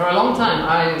for a long time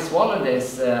I swallowed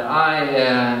this.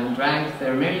 I drank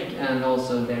their milk and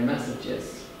also their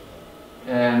messages.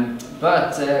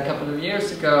 But a couple of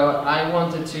years ago I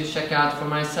wanted to check out for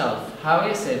myself, how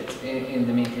is it in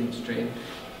the meat industry?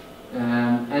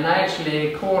 And I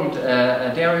actually called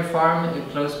a dairy farm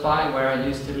close by where I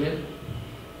used to live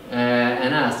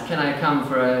and asked, can I come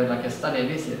for a study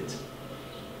visit?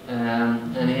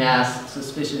 And he asked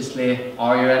suspiciously,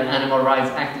 are you an animal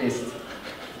rights activist?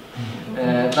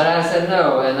 But I said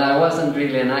no, and I wasn't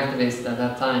really an activist at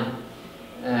that time.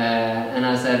 And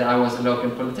I said I was a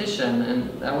local politician,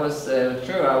 and that was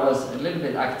true. I was a little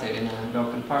bit active in a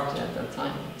local party at that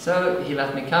time. So he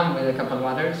let me come with a couple of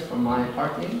others from my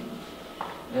party.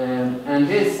 And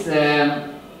this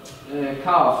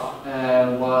calf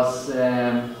was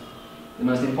the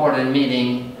most important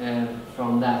meeting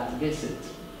from that visit.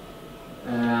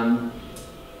 And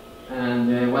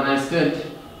when I stood,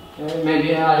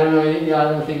 maybe, I don't know,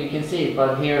 I don't think you can see it,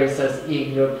 but here it says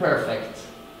Igloo Perfect.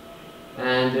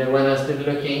 And when I stood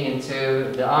looking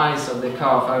into the eyes of the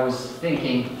calf, I was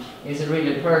thinking, is it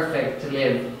really perfect to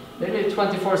live? They live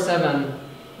 24/7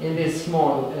 in this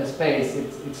small space.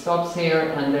 It stops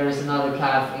here and there is another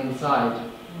calf inside.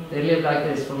 They live like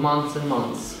this for months and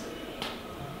months.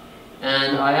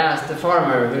 And I asked the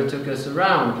farmer who took us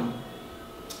around,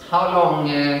 how long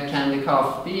can the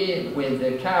calf be with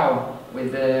the cow,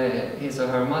 with his or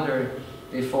her mother,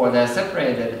 before they're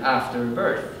separated after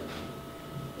birth?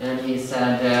 And he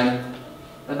said,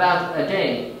 about a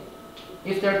day.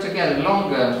 If they're together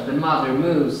longer, the mother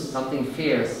moves something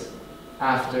fierce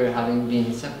after having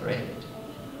been separated.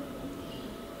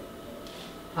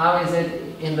 How is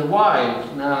it in the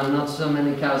wild? Now, not so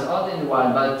many cows are in the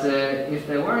wild, but if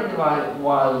they were in the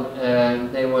wild,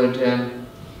 they would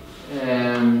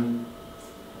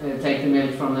take the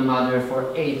milk from the mother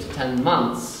for 8 to 10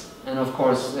 months, and of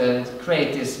course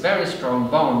create this very strong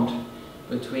bond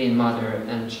between mother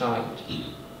and child.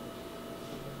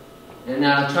 And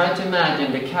now try to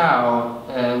imagine the cow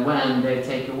when they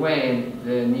take away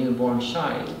the newborn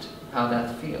child, how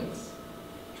that feels.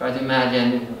 Try to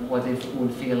imagine what it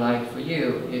would feel like for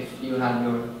you if you had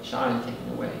your child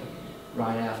taken away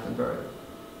right after birth.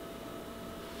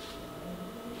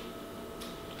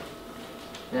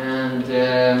 And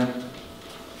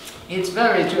it's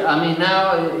very true. I mean,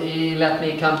 now he let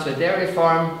me come to a dairy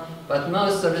farm, but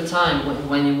most of the time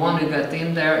when you want to get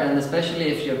in there, and especially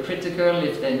if you're critical,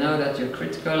 if they know that you're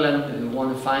critical and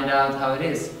want to find out how it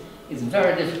is, it's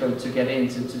very difficult to get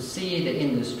into, to see the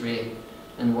industry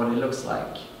and what it looks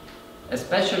like.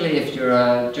 Especially if you're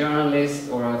a journalist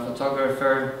or a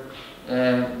photographer,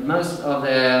 most of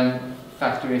the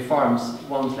factory farms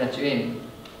won't let you in.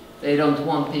 They don't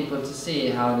want people to see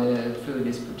how the food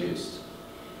is produced.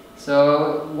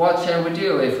 So what shall we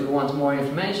do if we want more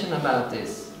information about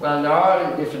this? Well, there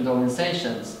are different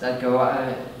organizations that go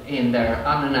in there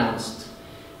unannounced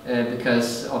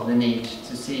because of the need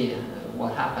to see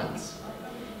what happens.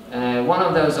 One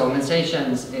of those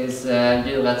organizations is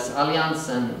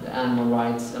Djurrättsalliansen and the Animal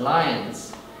Rights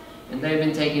Alliance. And they've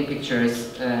been taking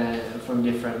pictures from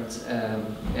different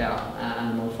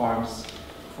animal farms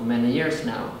for many years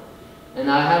now. And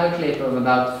I have a clip of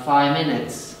about 5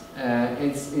 minutes.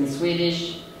 It's in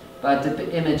Swedish, but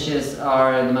the images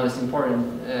are the most important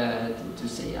to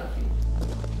see, I think.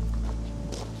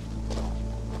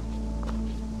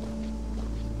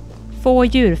 Få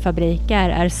djurfabriker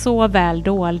är så väl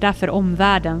dolda för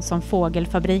omvärlden som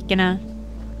fågelfabrikerna.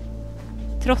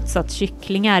 Trots att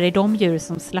kycklingar är de djur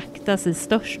som slaktas i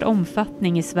störst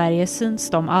omfattning i Sverige syns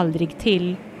de aldrig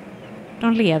till.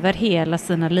 De lever hela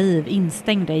sina liv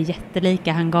instängda i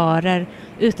jättelika hangarer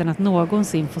utan att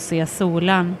någonsin få se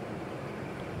solen.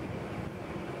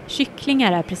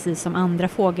 Kycklingar är precis som andra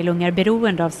fågelungar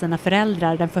beroende av sina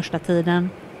föräldrar den första tiden.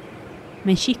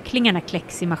 Men kycklingarna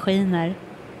kläcks i maskiner.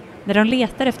 När de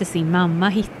letar efter sin mamma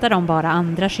hittar de bara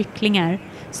andra kycklingar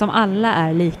som alla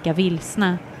är lika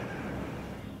vilsna.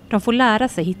 De får lära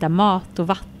sig hitta mat och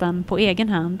vatten på egen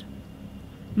hand.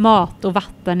 Mat och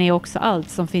vatten är också allt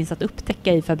som finns att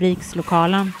upptäcka i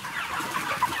fabrikslokalen.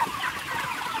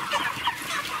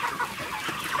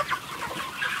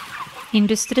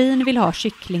 Industrin vill ha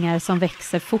kycklingar som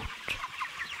växer fort.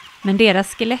 Men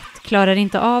deras skelett klarar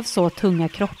inte av så tunga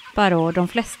kroppar och de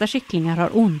flesta kycklingar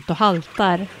har ont och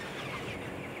haltar.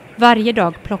 Varje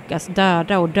dag plockas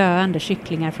döda och döende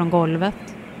kycklingar från golvet.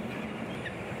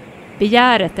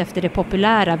 Begäret efter det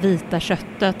populära vita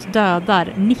köttet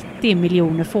dödar 90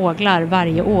 miljoner fåglar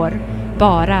varje år,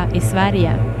 bara i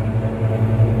Sverige.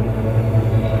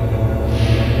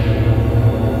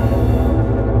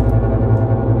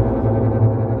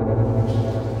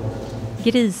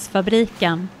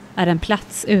 Grisfabriken är en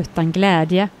plats utan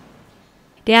glädje.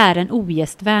 Det är en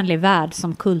ogästvänlig värld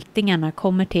som kultingarna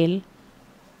kommer till.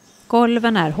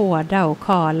 Golven är hårda och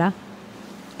kala.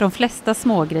 De flesta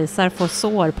smågrisar får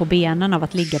sår på benen av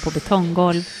att ligga på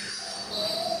betonggolv.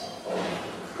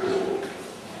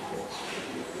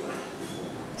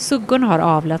 Suggorna har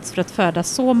avlats för att föda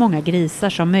så många grisar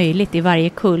som möjligt i varje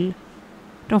kull.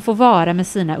 De får vara med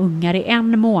sina ungar i 1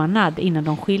 månad innan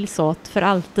de skiljs åt för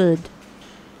alltid.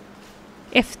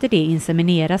 Efter det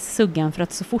insemineras suggan för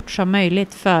att så fort som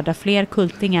möjligt föda fler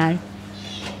kultingar.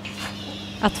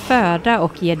 Att föda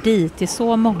och ge dit till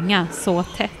så många så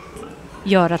tätt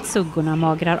gör att suggorna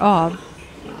magrar av.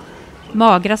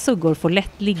 Magra suggor får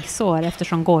lätt liggsår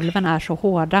eftersom golven är så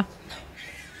hårda.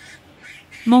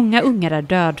 Många ungar är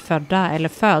dödfödda eller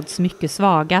föds mycket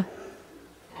svaga.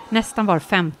 Nästan var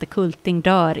 5:e kulting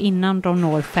dör innan de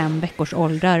når 5 veckors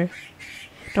ålder.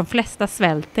 De flesta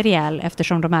svälter ihjäl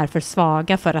eftersom de är för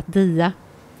svaga för att dia.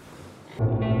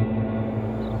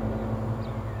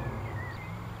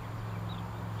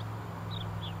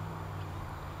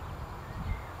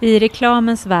 I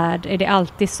reklamens värld är det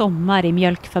alltid sommar i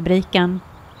mjölkfabriken.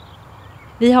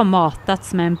 Vi har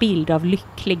matats med en bild av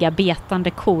lyckliga betande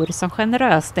kor som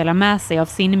generöst delar med sig av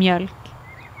sin mjölk.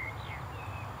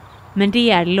 Men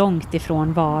det är långt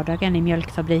ifrån vardagen i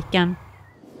mjölkfabriken.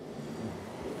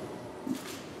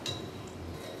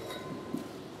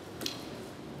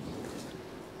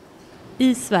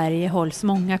 I Sverige hålls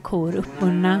många kor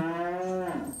uppbundna.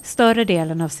 Större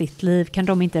delen av sitt liv kan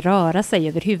de inte röra sig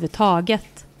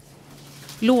överhuvudtaget.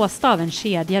 Låsta av en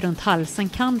kedja runt halsen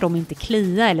kan de inte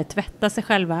klia eller tvätta sig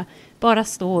själva, bara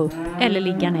stå upp eller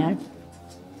ligga ner.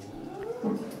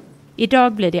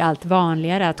 Idag blir det allt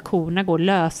vanligare att korna går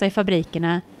lösa i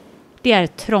fabrikerna. Det är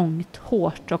trångt,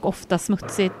 hårt och ofta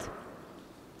smutsigt.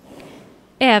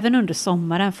 Även under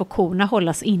sommaren får korna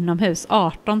hållas inomhus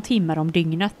 18 timmar om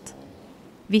dygnet.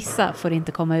 Vissa får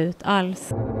inte komma ut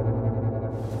alls.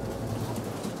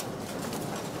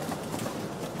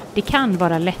 Det kan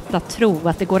vara lätt att tro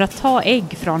att det går att ta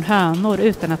ägg från hönor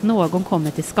utan att någon kommer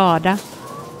till skada.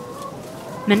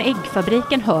 Men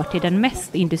äggfabriken hör till den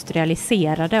mest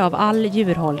industrialiserade av all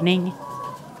djurhållning.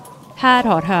 Här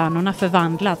har hönorna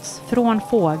förvandlats från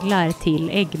fåglar till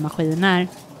äggmaskiner.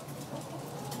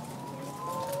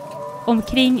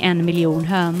 Omkring 1 miljon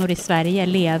hönor i Sverige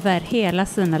lever hela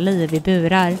sina liv i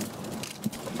burar.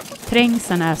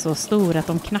 Trängseln är så stor att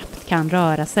de knappt kan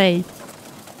röra sig.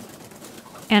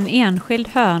 En enskild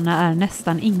höna är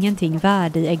nästan ingenting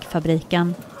värd i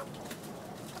äggfabriken.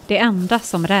 Det enda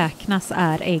som räknas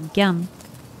är äggen.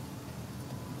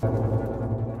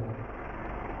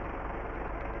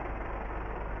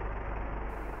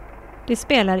 Det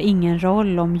spelar ingen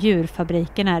roll om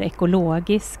djurfabriken är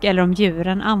ekologisk eller om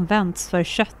djuren används för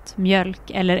kött,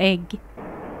 mjölk eller ägg.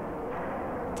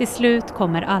 Till slut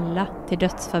kommer alla till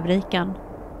dödsfabriken,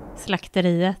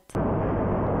 slakteriet.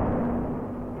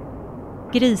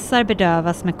 Grisar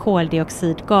bedövas med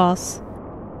koldioxidgas.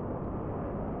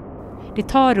 Det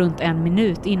tar runt 1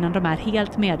 minut innan de är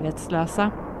helt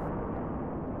medvetslösa.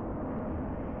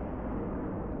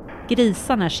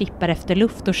 Grisarna kippar efter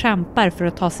luft och kämpar för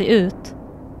att ta sig ut.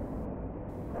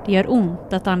 Det gör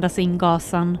ont att andas in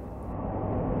gasen.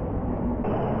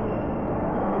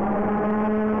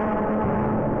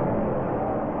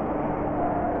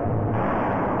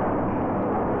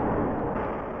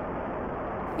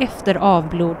 Efter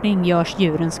avblodning görs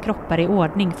djurens kroppar i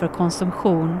ordning för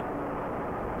konsumtion.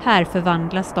 Här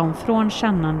förvandlas de från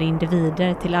kännande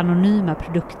individer till anonyma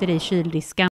produkter i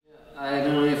kyldiskan. I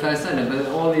don't know if I said it, but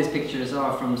all these pictures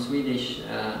are from Swedish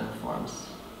farms.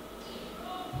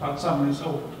 But some is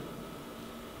old.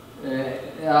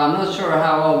 Yeah, I'm not sure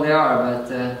how old they are, but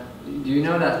do you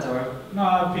know that, or? No,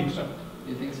 I think so.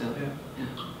 You think so? Yeah.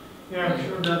 Yeah, I'm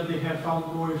sure that they have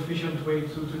found more efficient way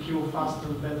to kill faster,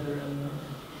 better, and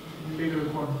bigger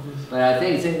quantities. But I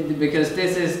think because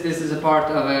this is a part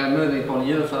of a movie called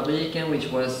Djurfabriken,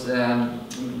 which was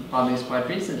published quite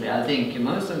recently. I think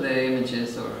most of the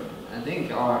images, or I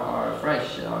think, are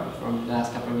fresh, are from the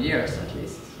last couple of years at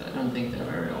least. So I don't think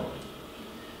they're very old.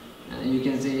 You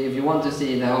can see, if you want to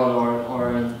see the whole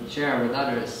or share with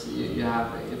others, you have,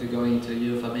 if you go into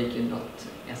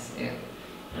djurfabriken.se,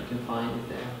 you can find it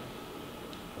there.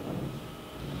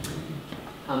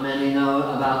 How many know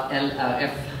about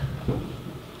LRF?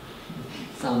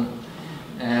 Some.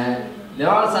 There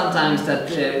are sometimes that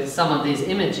some of these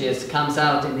images comes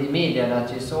out in the media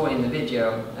that you saw in the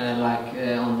video, like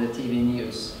on the TV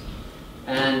news.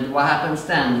 And what happens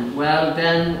then? Well,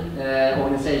 then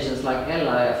organizations like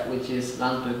LRF, which is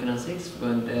Lantbrukarnas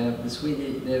Riksförbund,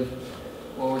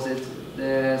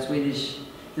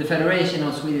 the Federation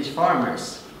of Swedish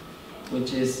Farmers,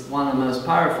 which is one of the most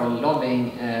powerful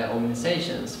lobbying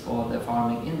organizations for the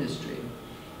farming industry.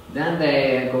 Then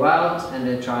they go out and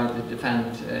they try to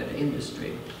defend the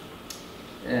industry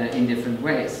in different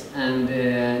ways. And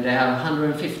they have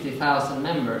 150,000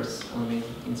 members only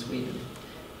in Sweden.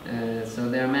 So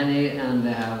there are many, and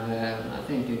they have, I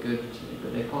think, a good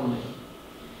economy.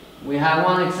 We have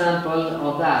one example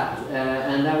of that,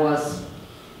 and that was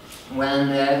when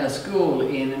a school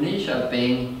in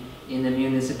Nyköping in the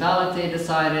municipality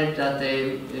decided that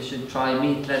they should try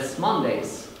meatless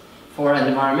Mondays for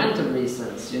environmental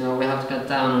reasons. You know, we have to cut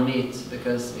down on meat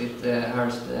because it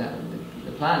hurts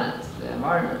the planet, the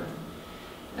environment.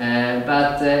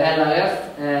 But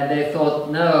LRF, they thought,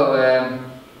 no,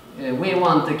 we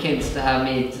want the kids to have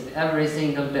meat every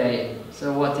single day.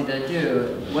 So what did they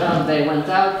do? Well, they went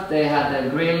out, they had a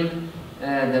grill,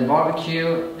 the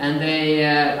barbecue, and they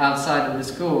outside of the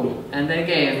school, and they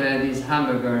gave these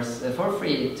hamburgers for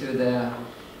free to the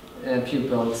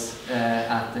pupils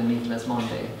at the Meatless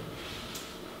Monday.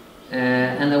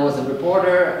 And there was a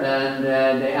reporter, and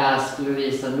they asked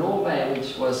Louisa Norberg,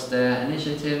 which was the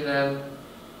initiative,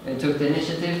 took the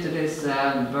initiative to this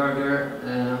burger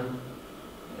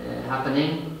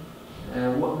happening.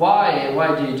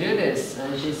 Why do you do this?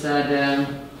 And she said,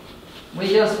 we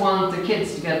just want the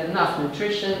kids to get enough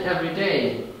nutrition every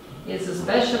day. It's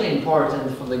especially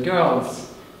important for the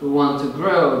girls who want to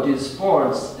grow, do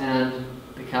sports, and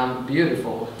become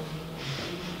beautiful.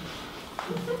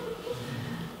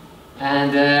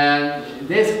 And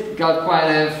this got quite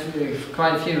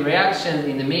a few reactions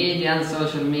in the media and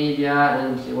social media,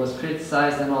 and it was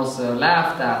criticized and also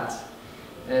laughed at.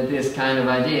 This kind of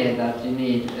idea that you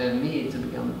need meat to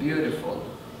become beautiful.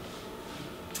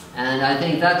 And I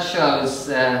think that shows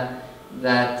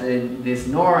that these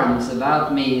norms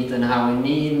about meat and how we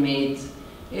need meat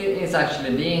is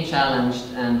actually being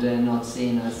challenged and not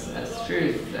seen as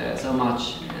truth so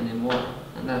much anymore.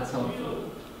 And that's hopeful.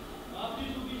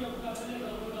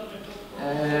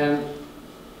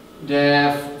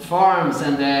 the farms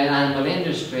and the animal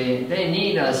industry, they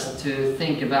need us to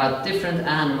think about different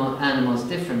animals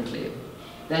differently.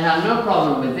 They have no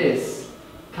problem with this.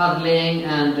 Cuddling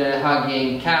and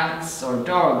hugging cats or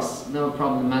dogs, no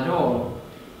problem at all.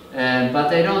 But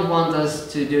they don't want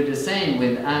us to do the same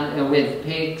with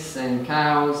pigs and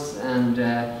cows and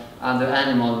other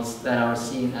animals that are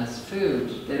seen as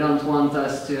food. They don't want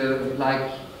us to,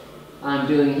 like I'm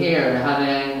doing here,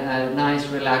 having a nice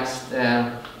relaxed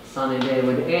sunny day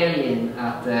with Elin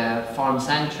at the farm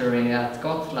sanctuary at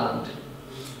Gotland.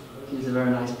 She's a very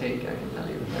nice pig, I can tell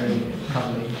you, very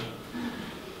cuddly.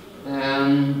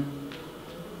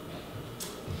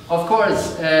 Of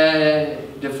course,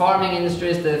 the farming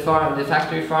industries, the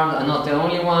factory farms are not the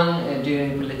only one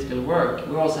doing political work.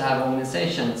 We also have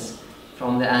organizations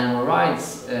from the animal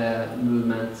rights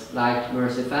movement, like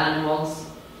Mercy for Animals,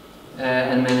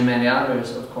 and many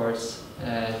others, of course,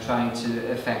 trying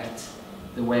to affect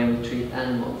the way we treat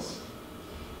animals.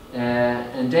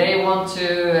 And they want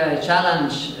to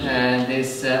challenge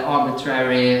this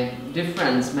arbitrary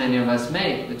difference many of us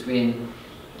make between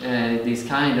these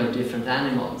kind of different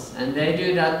animals. And they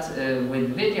do that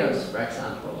with videos, for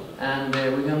example. And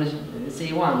we're going to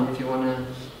see one, if you want to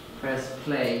press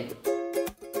play.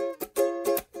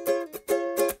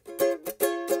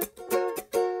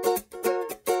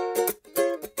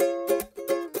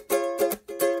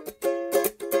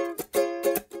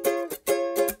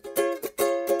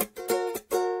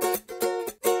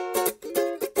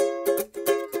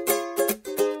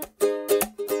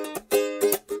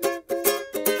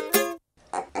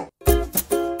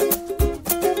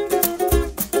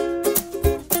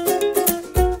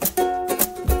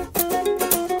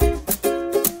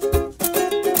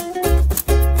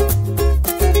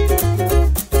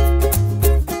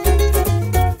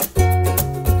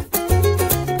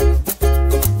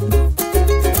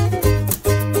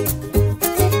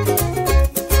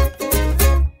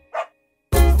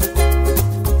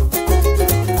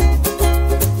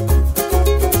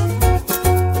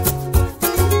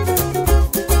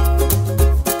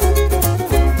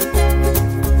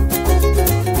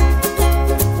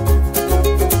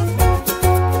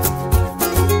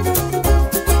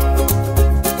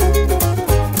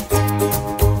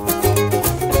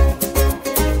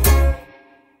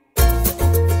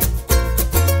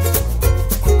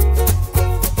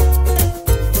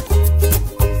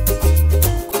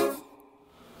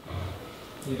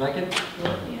 You like it?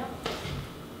 Yeah.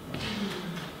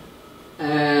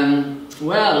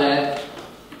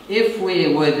 If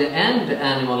we would end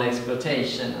animal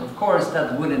exploitation, of course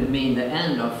that wouldn't mean the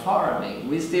end of farming.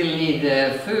 We still need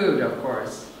food, of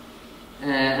course.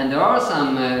 And there are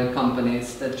some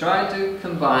companies that try to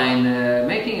combine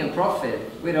making a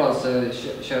profit with also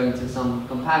showing some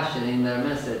compassion in their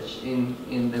message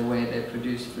in the way they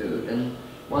produce food. And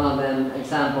one of them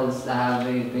examples that have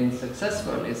been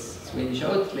successful is Swedish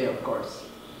Oatly, of course.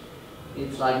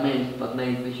 It's like milk, but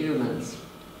made for humans.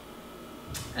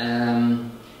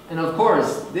 And of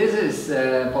course, this is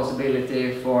a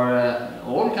possibility for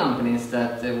all companies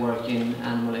that work in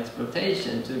animal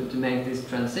exploitation to make this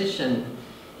transition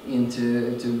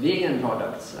into vegan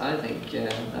products. I think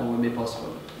that would be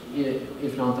possible.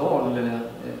 If not all,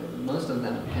 most of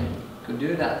them could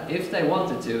do that if they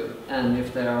wanted to, and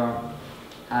if they are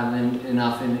having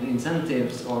enough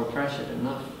incentives or pressured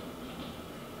enough.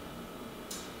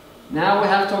 Now we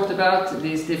have talked about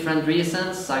these different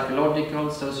reasons, psychological,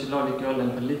 sociological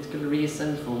and political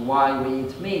reasons for why we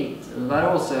eat meat, but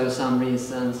also some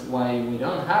reasons why we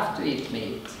don't have to eat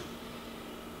meat.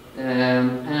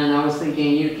 And I was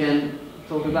thinking you can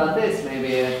talk about this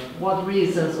maybe. What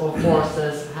reasons or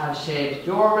forces have shaped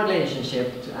your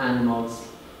relationship to animals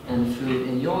and food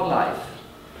in your life?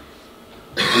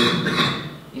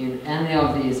 In any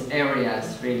of these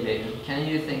areas, really. Can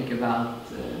you think about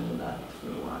that for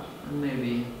a while? And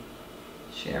maybe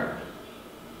share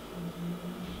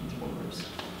words.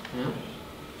 Yeah.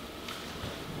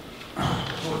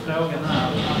 Och frågan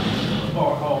är,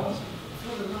 var har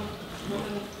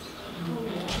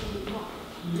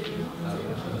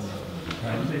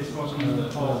precis vad som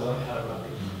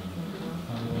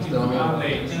har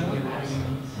anledning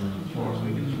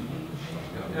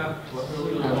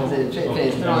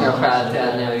Finns det några skäl till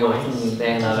att ni har gjort det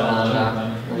ena eller andra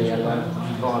när det gäller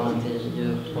valen till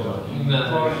djur?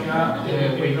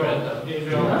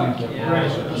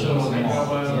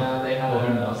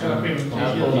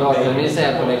 Ni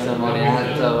ser på liksom vad ni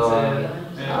äter och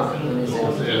ni ser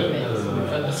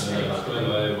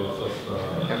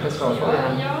kanske svår fråga.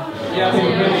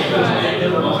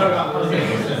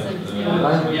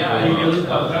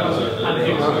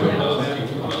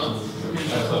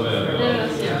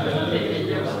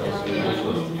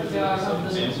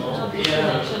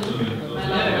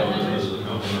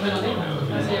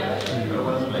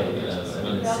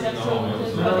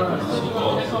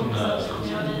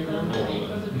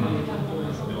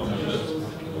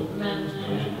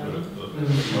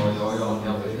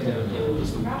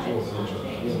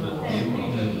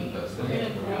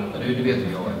 Du vet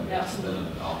ju jag är mest.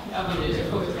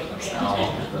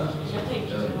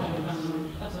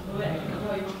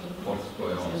 Folk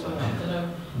skojar om så här.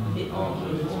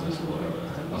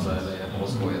 Alltså, eller jag har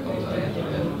skojat om så här.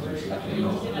 Jag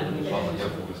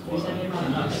får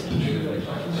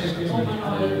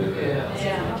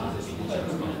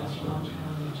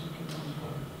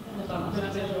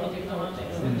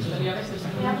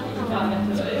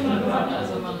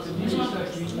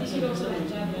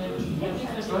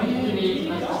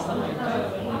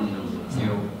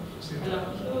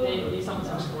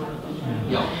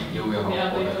ja, jo, jag har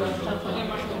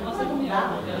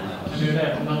det är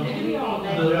det, man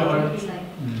börjar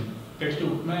växt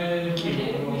upp med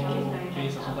kvinnor och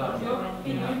grisar och sånt där.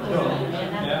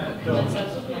 Då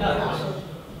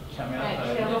kan vi äta.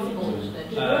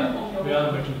 Vi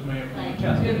har växt upp med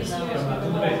katter,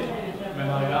 men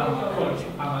varje annan folk,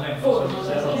 andra länder som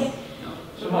säger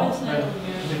som har, men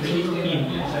det blir lite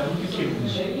mindre, så mycket kul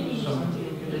som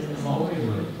har.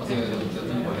 Jag tänker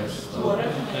på hästar.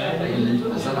 Det är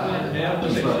lite sådär. Det är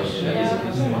häst.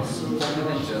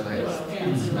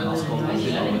 Men alltså kommer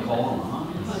till amerikanerna.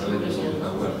 Så är det som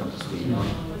Welcome to Sweden.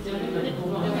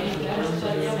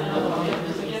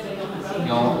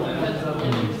 Ja.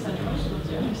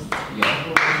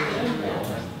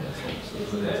 Is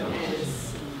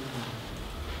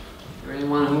there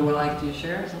anyone who would like to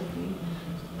share something?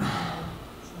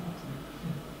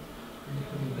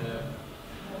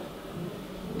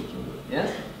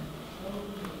 Yes?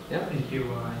 Yeah. If you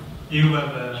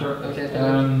have sure. Okay.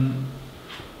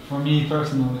 For me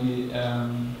personally,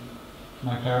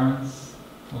 my parents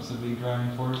was a big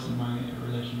driving force in my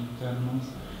relation to animals.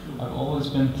 I've always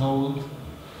been told,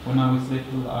 when I was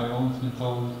little, I've always been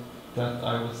told that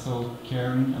I was so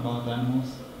caring about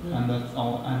animals, and that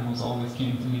all animals always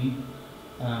came to me.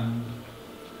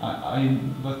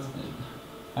 But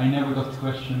I never got to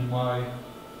question why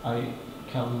I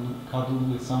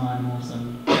cuddled with some animals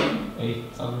and ate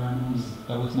other animals.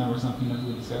 That was never something that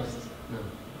we discussed.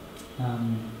 No.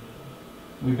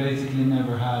 We basically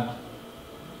never had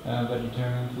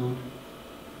vegetarian food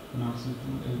in our city.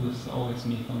 It was always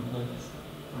meat on plates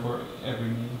for every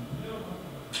meal.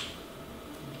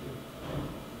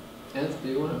 Yes, do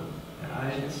you want to?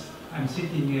 I'm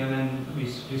sitting here and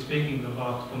we're speaking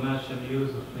about commercial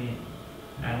use of meat.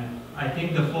 And I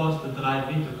think the force that drive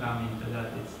me to come into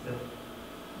that is that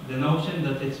the notion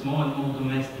that it's more and more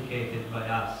domesticated by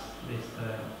us, this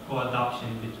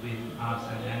co-adoption between us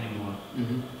and animals.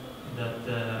 Mm-hmm.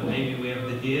 That maybe we have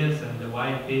the deers and the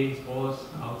wild pigs, boars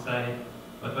outside,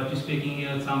 but what you're speaking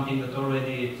here is something that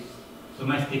already is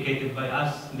domesticated by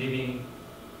us, living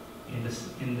in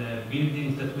the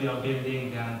buildings that we are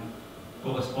building and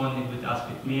corresponding with us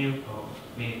with milk or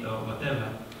meat or whatever.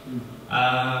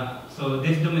 So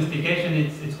this domestication,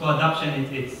 it's co-adoption,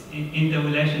 it's in the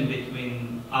relation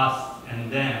between us and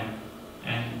them,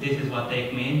 and this is what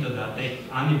takes me into that. Take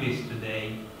honeybees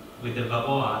today with the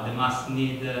varroa, they must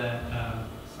need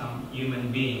some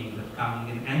human being that coming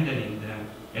and handling them,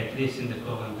 at least in the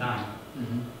current time.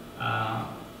 Mm-hmm.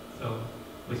 So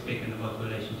we're speaking about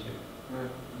relationship.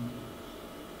 Right.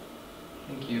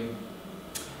 Thank you.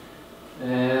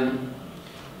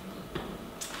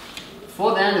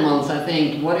 For the animals, I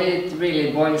think what it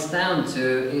really boils down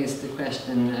to is the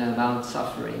question about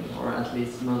suffering, or at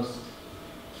least most.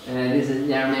 This is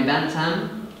Jeremy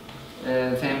Bentham,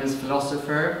 a famous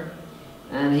philosopher,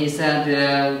 and he said,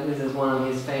 this is one of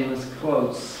his famous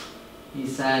quotes, he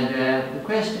said, the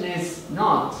question is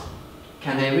not,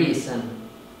 can they reason,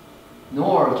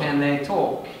 nor can they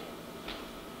talk,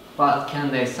 but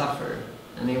can they suffer?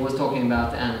 And he was talking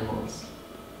about the animals.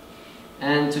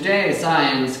 And today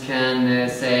science can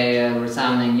say a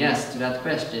resounding yes to that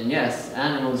question. Yes,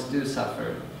 animals do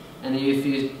suffer. And if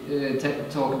you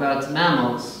talk about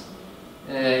mammals,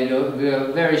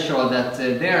 we're very sure that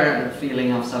their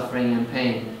feeling of suffering and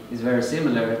pain is very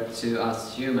similar to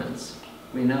us humans.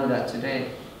 We know that today.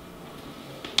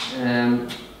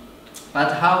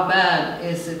 But how bad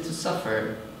is it to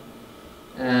suffer?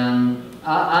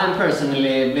 I'm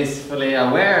personally blissfully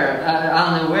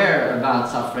unaware about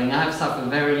suffering. I've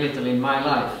suffered very little in my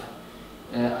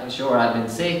life. Sure, I've been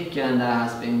sick and I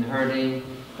have been hurting,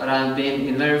 but I've been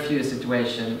in very few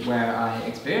situations where I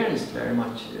experienced very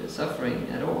much suffering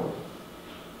at all.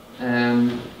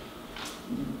 And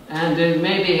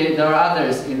maybe there are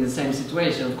others in the same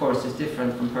situation. Of course, it's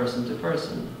different from person to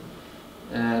person.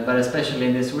 but especially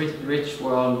in this rich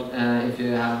world, if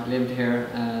you have lived here,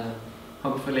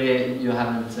 hopefully you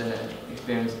haven't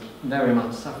experienced very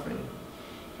much suffering.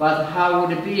 But how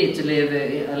would it be to live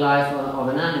a life of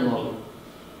an animal?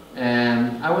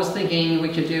 I was thinking we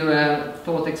could do a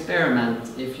thought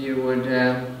experiment if you would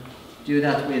do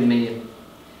that with me.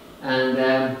 And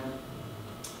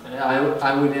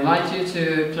I would invite you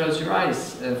to close your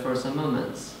eyes for some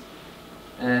moments,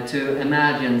 to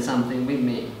imagine something with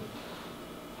me.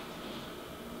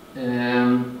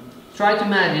 Try to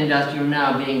imagine that you're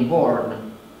now being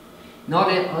born, not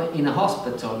in a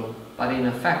hospital, but in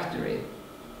a factory.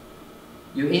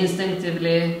 You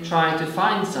instinctively try to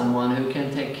find someone who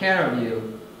can take care of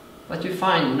you, but you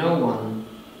find no one.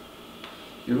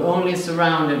 You're only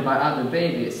surrounded by other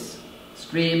babies,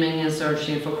 screaming and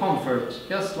searching for comfort,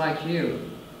 just like you.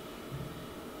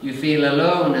 You feel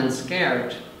alone and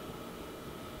scared.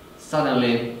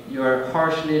 Suddenly, you are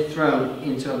harshly thrown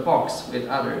into a box with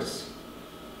others.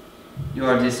 You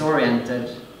are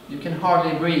disoriented, you can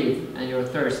hardly breathe, and you're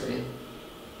thirsty.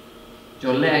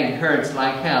 Your leg hurts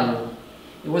like hell.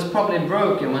 It was probably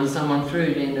broken when someone threw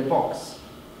you in the box.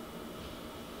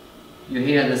 You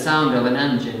hear the sound of an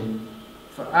engine.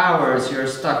 For hours you're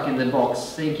stuck in the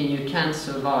box, thinking you can't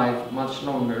survive much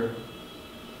longer.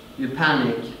 You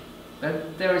panic,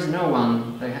 but there is no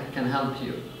one that can help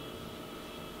you.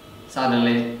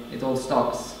 Suddenly, it all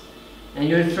stops, and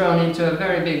you're thrown into a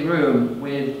very big room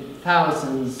with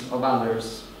thousands of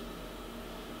others.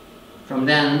 From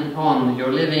then on,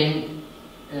 you're living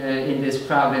in this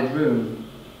crowded room.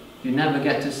 You never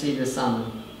get to see the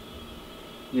sun.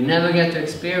 You never get to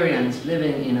experience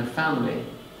living in a family.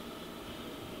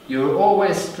 You're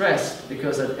always stressed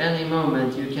because at any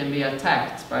moment you can be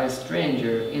attacked by a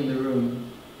stranger in the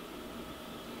room.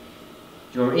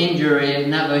 Your injury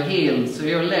never healed, so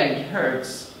your leg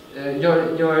hurts.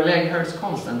 Your leg hurts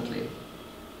constantly.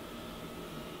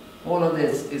 All of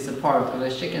this is a part of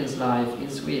a chicken's life in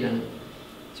Sweden,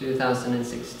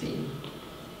 2016.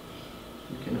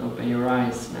 You can open your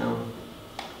eyes now.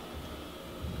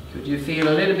 Could you feel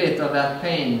a little bit of that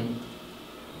pain?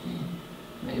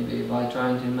 Maybe by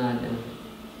trying to imagine.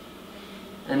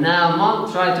 And now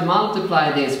try to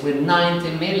multiply this with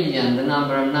 90 million, the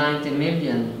number of 90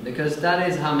 million, because that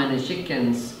is how many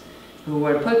chickens who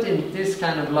were put in this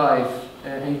kind of life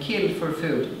and killed for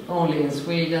food, only in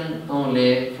Sweden,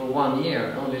 only for 1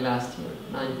 year, only last year,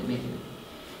 90 million.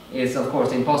 It's of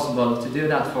course impossible to do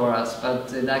that for us, but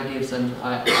that gives an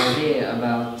idea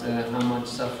about how much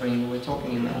suffering we're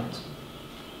talking about.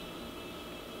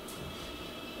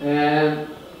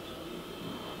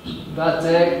 But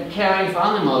caring for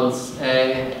animals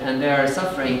and their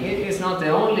suffering is not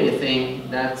the only thing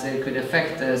that could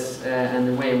affect us and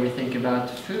the way we think about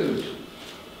food.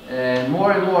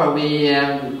 More and more we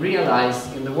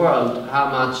realize in the world how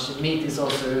much meat is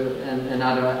also and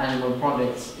other animal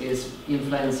products is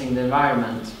influencing the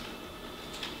environment.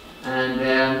 And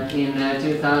in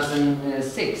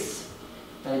 2006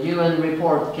 a UN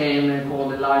report came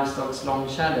called the Livestock's Long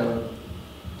Shadow.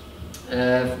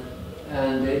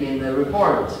 And in the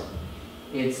report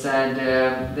it said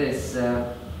this: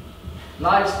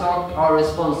 livestock are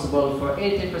responsible for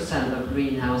 80% of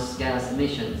greenhouse gas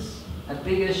emissions, a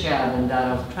bigger share than that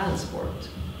of transport.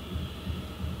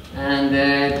 And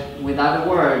with other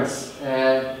words,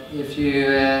 if you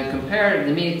compare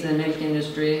the meat and milk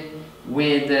industry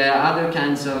with other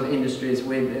kinds of industries,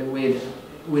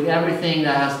 with everything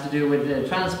that has to do with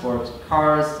transport,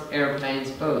 cars,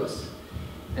 airplanes, boats,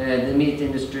 the meat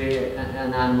industry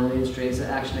and animal industry is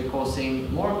actually causing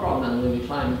more problems with the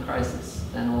climate crisis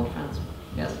than all transport.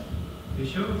 Yes? You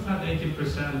sure it's not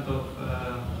 80% of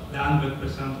the 100%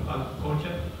 of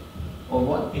agriculture? Or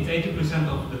what? It's 80%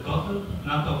 of the total,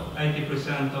 not of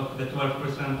 80% of the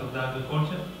 12% of the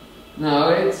agriculture? No,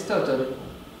 it's total.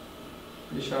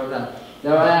 Pretty sure of that.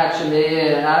 There are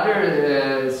actually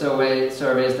other surveys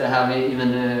that have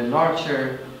even a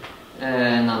larger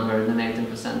number than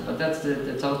 18%, but that's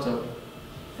the total.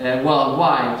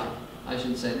 Worldwide, I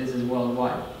should say. This is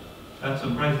worldwide. That's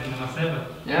surprising, I must say.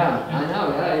 Yeah, I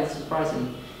know, yeah, it's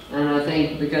surprising. And I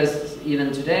think because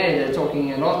even today they're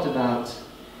talking a lot about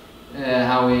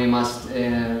how we must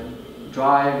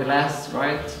drive less,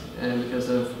 right? Because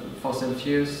of fossil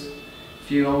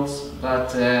fuels,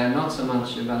 but not so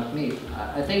much about meat.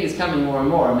 I think it's coming more and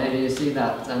more. Maybe you see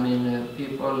that. I mean,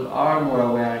 people are more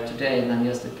aware today than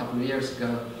just a couple of years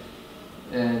ago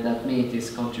that meat is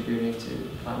contributing to the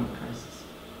climate crisis.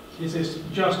 Is this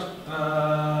just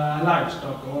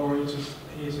livestock, or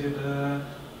is it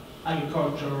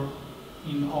agriculture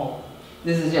in all?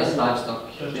 This is just livestock.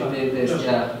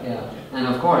 Yeah. And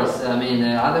of course, I mean,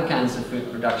 other kinds of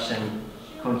food production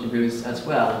contributes as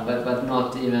well, but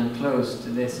not even close to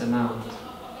this amount.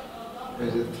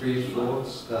 Is it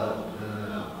 3/4 that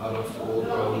out of all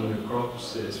grown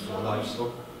crops is for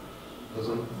livestock?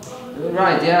 Doesn't?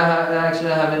 Right. Yeah. I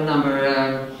actually have a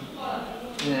number.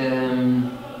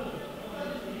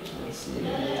 Let's see.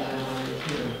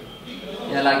 Here.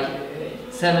 Yeah, like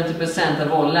 70%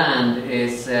 of all land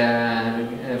is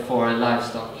for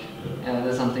livestock.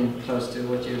 There's something close to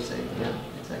what you're saying. Yeah,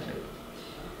 exactly.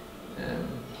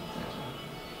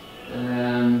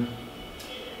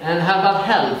 And how about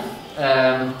health?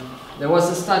 There was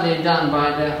a study done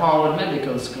by the Harvard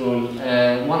Medical School,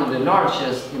 one of the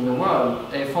largest in the world.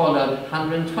 They followed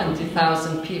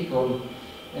 120,000 people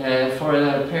for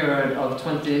a period of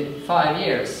 25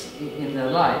 years in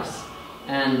their lives,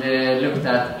 and looked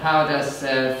at how does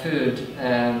food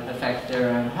affect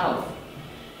their health.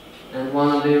 And one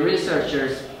of the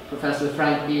researchers, Professor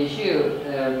Frank B. Hugh,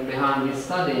 behind this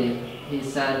study, he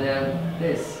said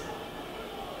this.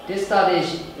 This study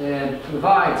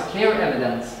provides clear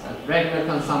evidence that regular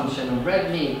consumption of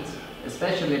red meat,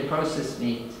 especially processed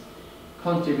meat,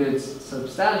 contributes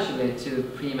substantially to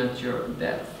premature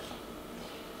death.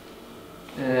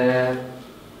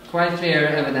 Quite clear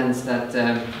evidence that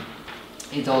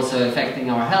it's also affecting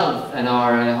our health and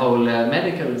our whole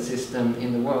medical system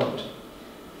in the world,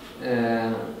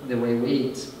 the way we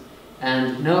eat.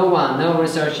 And no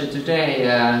researcher today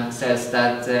says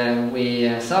that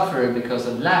we suffer because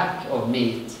of lack of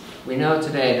meat. We know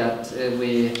today that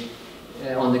we,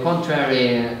 on the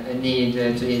contrary, need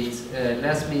to eat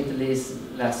less meat,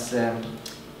 less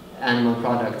animal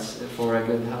products for a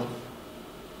good health.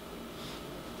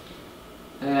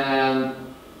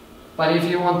 But if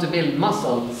you want to build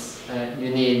muscles, you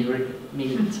need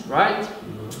meat, right?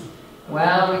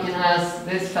 Well, we can ask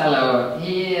this fellow.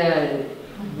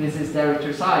 This is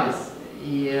Director Size.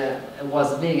 He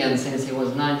was vegan since he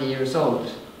was 90 years old.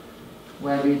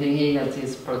 Where do you think he gets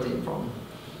his protein from?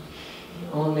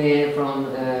 Only from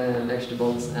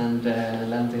vegetables and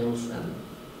lentils and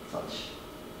such.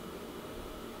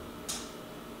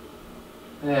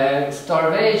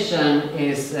 Starvation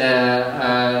is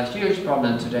a huge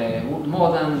problem today.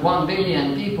 More than 1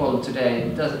 billion people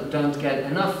today don't get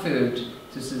enough food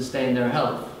to sustain their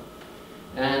health.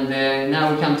 And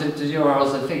now we come to your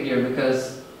also figure,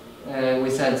 because we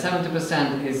said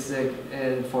 70% is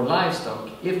for livestock.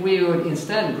 If we would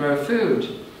instead grow food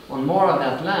on more of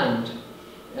that land,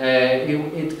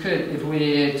 it could, if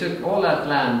we took all that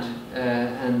land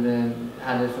and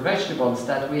had it for vegetables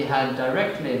that we had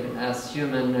directly as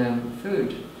human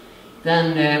food,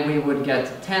 then we would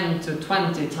get 10 to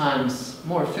 20 times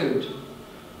more food.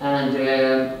 And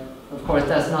of course,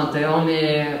 that's not the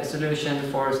only solution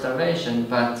for starvation,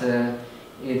 but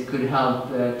it could help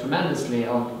tremendously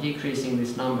of decreasing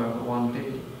this number of 1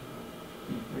 billion.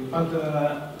 But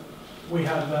we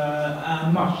have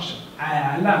much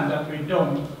land that we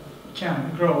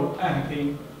can't grow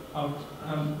anything out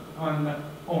and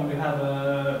only have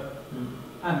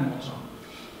animals on.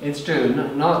 It's true.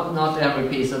 Not every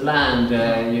piece of land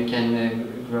you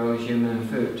can grow human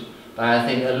food, but I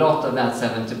think a lot of that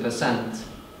 70%.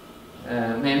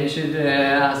 Maybe we should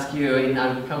ask you in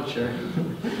agriculture.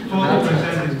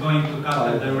 40% is going to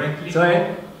cattle directly.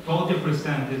 Sorry?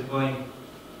 40% is going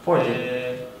 40.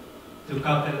 To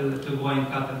cattle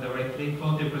directly.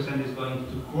 40% is going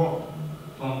to crop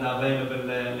from the available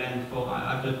land for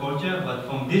agriculture. But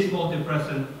from this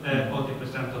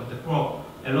 40% of the crop,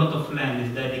 a lot of land is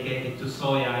dedicated to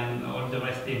soya and all the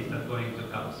rest things that go into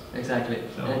cows. Exactly.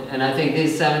 So and I think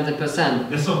this 70%.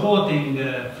 The supporting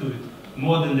food.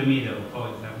 More than the meadow, for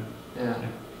example. Yeah.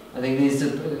 I think this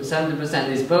 70%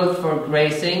 is both for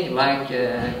grazing, like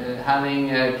having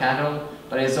cattle,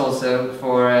 but it's also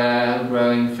for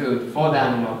growing food for the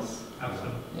animals.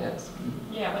 Absolutely. Yes.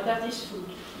 Yeah, but that is food.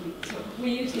 So we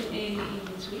use it in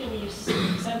Sweden. We use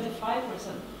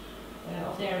 75%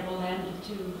 of the arable land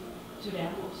to the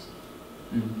animals.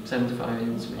 75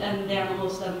 in Sweden. And the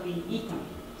animals, then we eat them.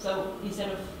 So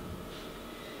instead of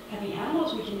having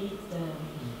animals, we can eat the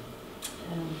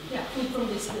food from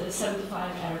this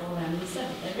 75 arable land instead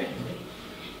directly.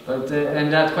 But and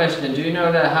that question, do you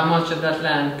know that how much of that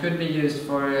land could be used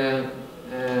for?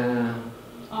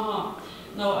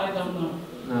 No, I don't know.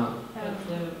 No.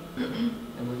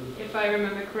 If I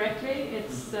remember correctly,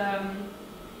 it's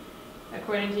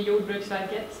according to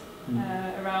Jordbruksverket,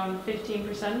 around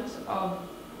 15% of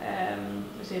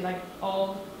like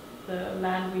all the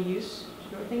land we use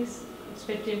to grow things. It's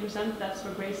 15%. That's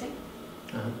for grazing.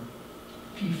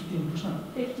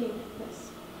 15%? 15,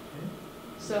 yes.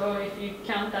 So if you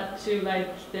count that to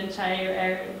like the entire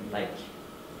area,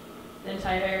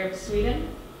 of Sweden,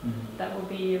 that will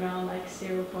be around like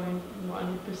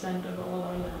 0.1% of all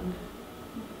our land.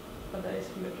 But that is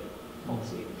if you look at all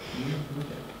Sweden.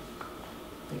 Okay.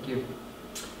 Thank you.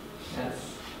 Yes.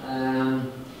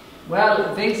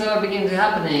 Well, things are beginning to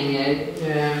happening.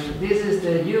 This is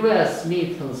the U.S.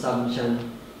 meat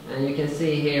consumption, and you can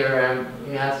see here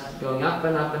it has going up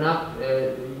and up and up.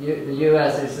 The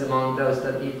U.S. is among those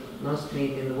that eat most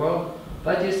meat in the world,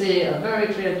 but you see a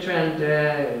very clear trend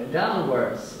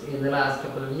downwards in the last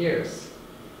couple of years,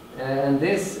 and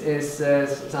this is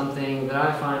something that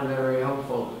I find very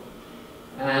hopeful.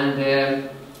 And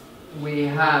we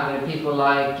have people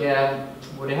like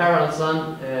Woody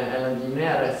Harrelson, Ellen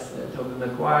DeGeneres, Tobey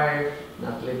Maguire,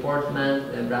 Natalie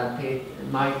Portman, Brad Pitt,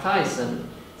 and Mike Tyson.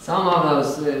 Some of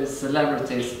those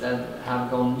celebrities that have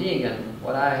gone vegan,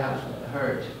 what I have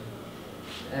heard.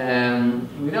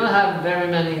 We don't have very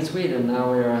many in Sweden, now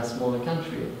we're a smaller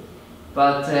country.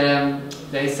 But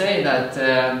they say that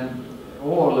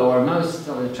all or most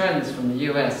of the trends from the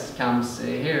US comes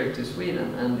here to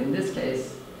Sweden, and in this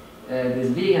case, this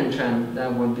vegan trend,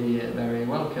 that would be very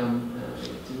welcome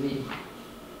to me.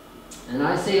 And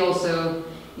I see also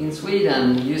in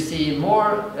Sweden, you see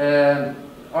more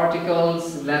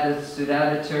articles, letters to the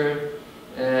editor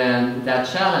that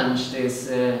challenge this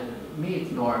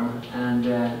meat norm and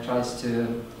tries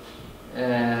to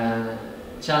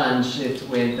challenge it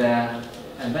with a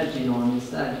veggie norm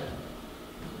instead.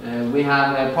 We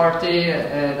have a party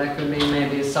that could be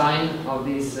maybe a sign of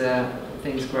these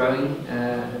things growing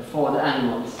for the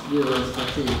animals,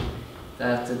 USDT,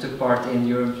 that took part in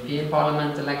European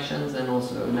Parliament elections and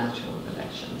also national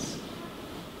elections.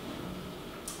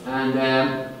 And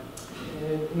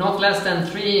not less than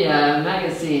 3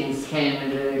 magazines came in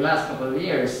the last couple of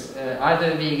years,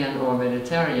 either vegan or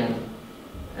vegetarian.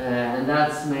 And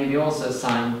that's maybe also a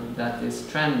sign that this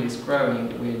trend is growing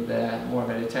with more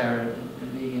vegetarian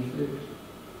and vegan food.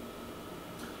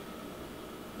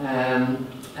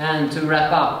 And to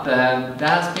wrap up, there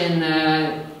has been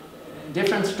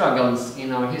different struggles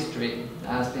in our history.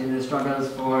 There has been the struggles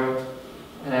for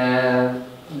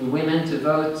women to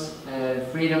vote,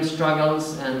 freedom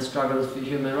struggles and struggles for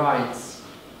human rights.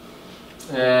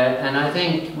 And I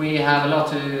think we have a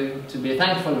lot to be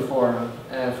thankful for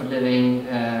living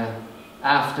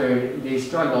after these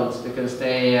struggles, because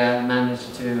they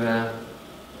managed to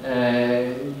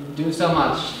do so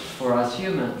much for us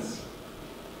humans.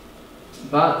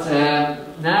 But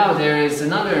now there is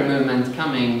another movement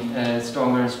coming,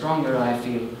 stronger and stronger, I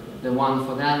feel, the one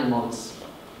for the animals.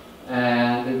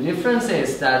 The difference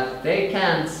is that they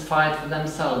can't fight for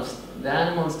themselves. The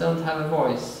animals don't have a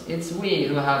voice. It's we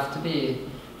who have to be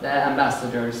the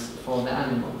ambassadors for the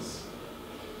animals.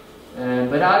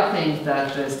 But I think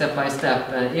that step by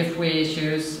step, if we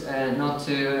choose not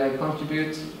to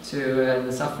contribute to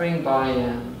the suffering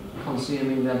by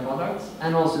consuming their products,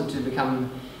 and also to become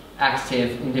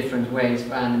active in different ways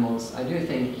for animals, I do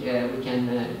think we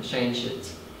can change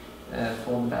it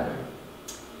for the better.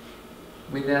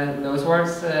 With those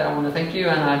words, I want to thank you,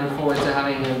 and I look forward to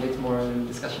having a bit more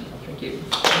discussion. Thank you.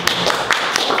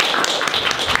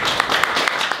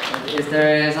 Is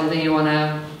there something you want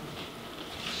to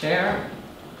share?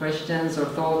 Questions or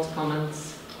thoughts,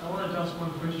 comments? I want to ask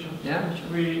one question. Yeah, sure.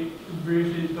 We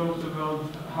briefly talked about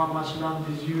how much land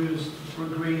is used for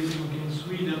grazing in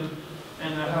Sweden,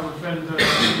 and I have a friend that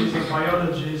is a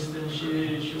biologist, and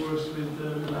she works with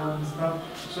the land and stuff.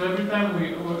 So every time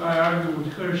I argue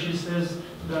with her, she says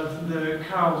that the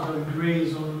cows that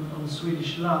graze on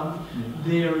Swedish land,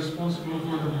 they are responsible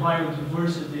for the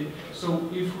biodiversity. So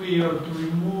if we are to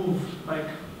remove, like,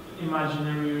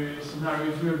 imaginary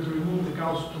scenario, if we are to remove the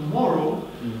cows tomorrow,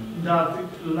 that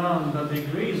land that they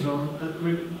graze on,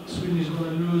 Sweden is going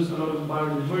to lose a lot of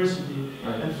biodiversity.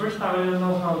 Right. And first time I didn't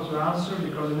know how to answer,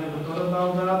 because I never thought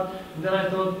about that. And then I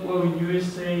thought, well, in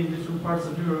USA, in different parts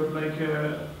of Europe, like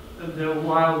the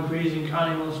wild grazing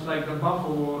animals like the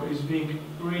buffalo is being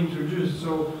reintroduced.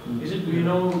 So is it, do you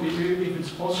know if it's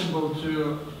possible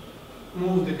to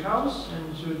move the cows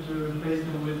and to replace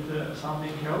them with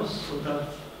something else, so that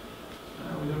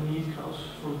we don't need cows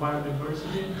for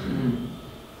biodiversity?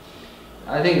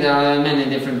 I think there are many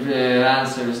different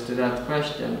answers to that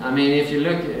question. I mean, if you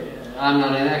look, I'm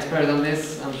not an expert on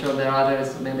this, I'm sure there are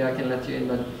others, maybe I can let you in,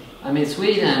 but I mean,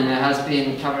 Sweden has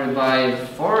been covered by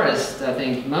forest, I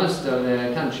think, most of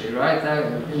the country, right?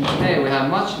 And today we have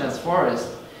much less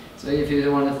forest. So if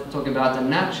you want to talk about the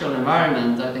natural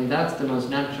environment, I think that's the most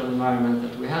natural environment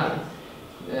that we have,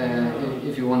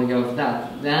 if you want to go for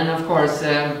that. Then, of course,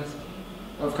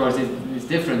 of course, it's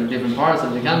different in different parts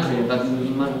of the country, but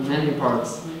many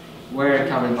parts were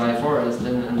covered by forest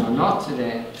and are not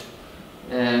today.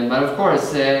 But of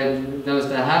course, those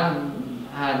that have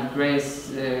had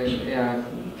grazed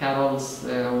cattle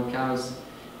or cows,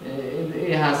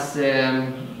 it has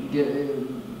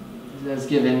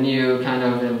given new kind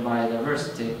of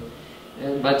biodiversity.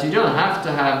 But you don't have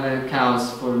to have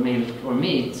cows for milk or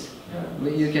meat.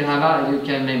 You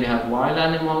can maybe have wild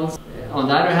animals. On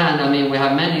the other hand, I mean, we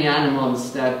have many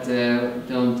animals that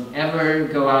don't ever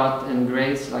go out and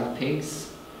graze, like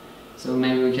pigs. So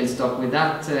maybe we can stop with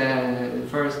that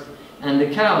first. And the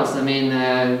cows, I mean,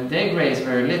 they graze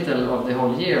very little of the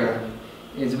whole year.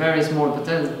 It's very small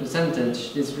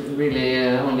percentage. It's really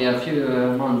only a few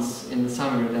months in the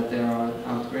summer that they are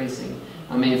out grazing.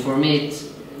 I mean, for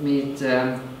meat,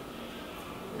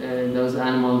 those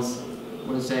animals,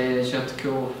 we'll say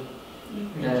köttko,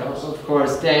 of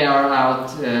course they are out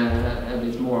a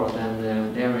bit more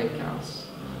than dairy cows.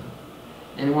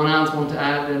 Anyone else want to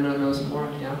add and know some more?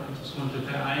 Yeah? I just want to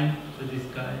add to this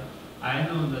guy. I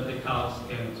know that the cows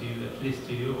came to at least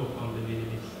to Europe from the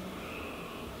Middle East.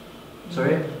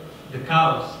 Sorry? The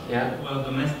cows were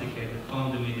domesticated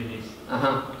from the Middle East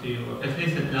to Europe, at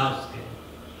least at large scale.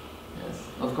 Yes,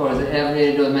 of course,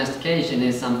 every domestication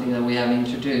is something that we have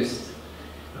introduced.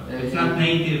 It's not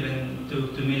native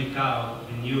to milk cow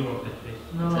in Europe at least.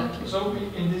 No, exactly. So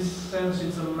in this sense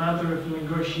it's a matter of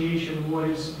negotiation. What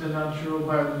is the natural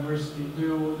biodiversity?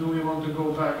 Do we want to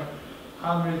go back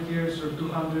 100 years or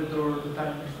 200 or the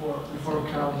time before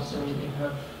cows, so we can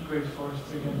have great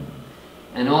forests again?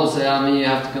 And also, I mean, you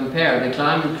have to compare. The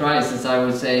climate crisis, I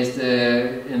would say, is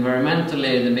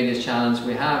environmentally the biggest challenge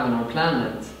we have on our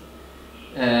planet.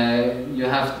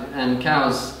 And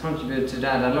cows contribute to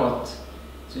that a lot.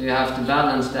 So you have to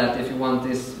balance that if you want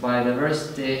this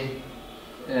biodiversity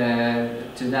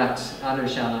to that other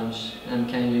challenge. And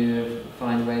can you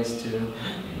find ways to...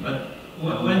 But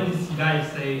when these guys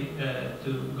say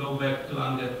to go back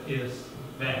 200 years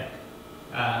back,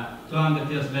 200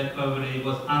 years back probably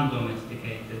was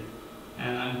undomesticated.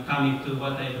 And I'm coming to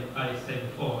what I said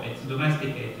before, it's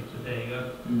domesticated today.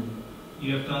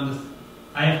 You have to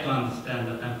I have to understand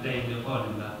that I'm playing a role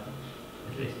in that,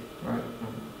 at least. Right.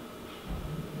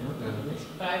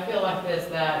 But I feel like this,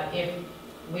 that if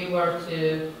we were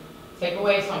to take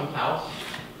away some cows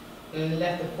and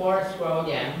let the forest grow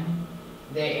again,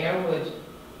 the air would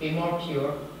be more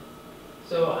pure.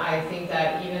 So I think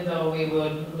that even though we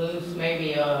would lose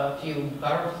maybe a few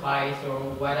butterflies or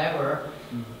whatever,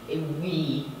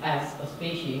 we as a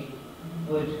species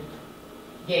would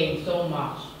gain so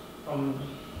much from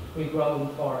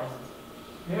regrowing forests.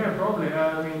 Yeah, probably.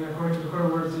 I mean, according to her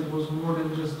words, it was more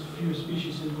than just a few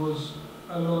species. It was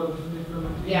a lot of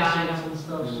different insects and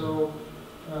stuff. So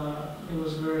it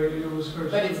was her.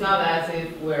 But it's not as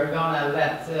if we're gonna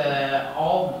let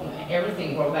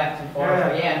everything go back to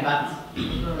forest again. But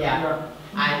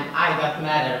I got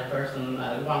mad at a person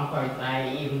at one point.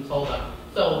 I even told them,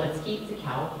 so let's keep the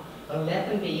cow, but let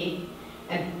them be.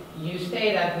 And you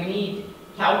say that we need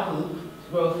cow poop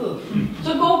to grow food.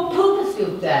 So go poop a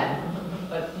scoop then.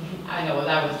 But I know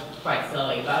that was quite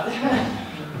silly, but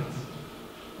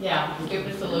yeah,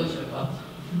 stupid solution, but.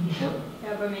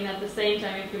 Yeah, but I mean, at the same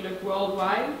time, if you look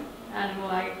worldwide,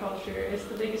 animal agriculture is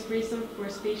the biggest reason for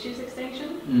species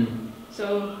extinction.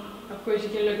 So, of course, you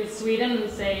can look at Sweden and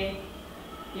say,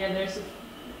 yeah, there's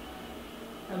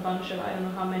a bunch of, I don't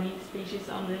know how many species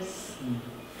on this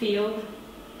field,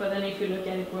 but then if you look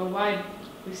at it worldwide,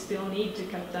 we still need to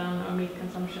cut down our meat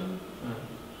consumption.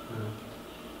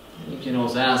 You can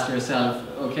also ask yourself,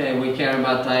 okay, we care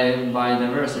about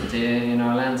biodiversity in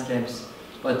our landscapes,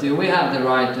 but do we have the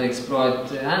right to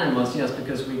exploit animals just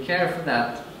because we care for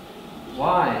that?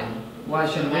 Why? Why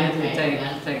should we take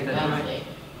that right?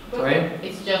 Sorry?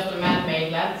 It's just a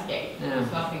man-made landscape. Yeah.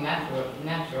 There's nothing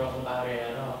natural about it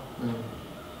at all.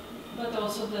 But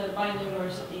also the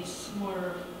biodiversity is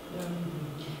more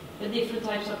the different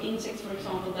types of insects, for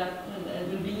example, that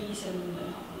the bees and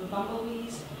the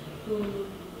bumblebees who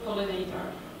pollinate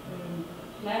our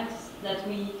plants that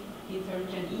we in turn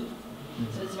can eat.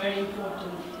 So it's very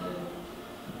important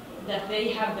that they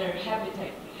have their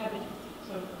habitat.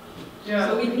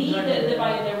 So we need the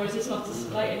biodiversity. It's not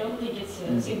I don't think it's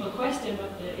a simple question,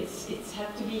 but it's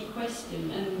had to be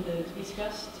questioned and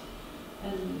discussed.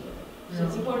 And so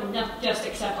it's important not just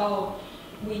accept, oh,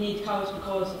 we need cows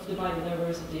because of the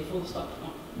biodiversity, full stop.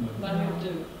 No. But we have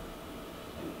to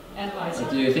analyze it.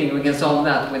 Do you think we can solve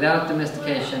that without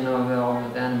domestication of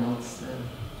the animals?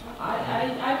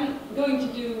 I'm going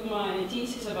to do my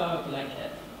thesis about like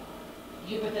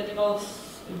hypothetical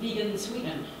vegan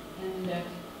Sweden and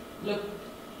look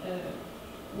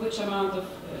which amount of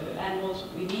animals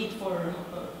we need for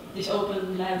this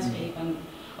open landscape. And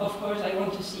of course I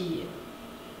want to see,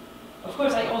 of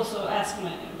course I also ask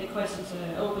the questions,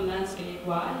 open landscape,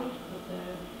 why?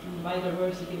 And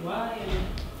biodiversity, why? And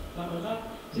blah blah blah.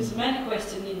 There's many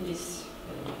questions in these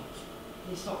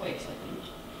topics, I think.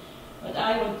 But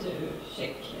I want to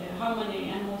check how many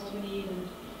animals we need, and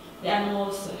the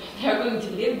animals, they are going to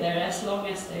live there as long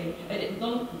as they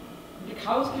don't. The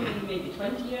cows can be maybe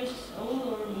 20 years old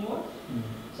or more.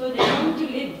 So they're going to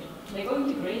live, they're going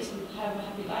to graze and have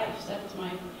happy lives. That's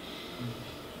my.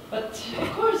 But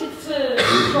of course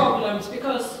it's problems,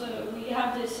 because we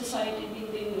have this society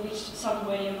building which some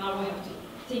way, and now we have to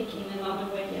think in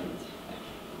another way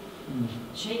and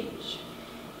change.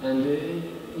 And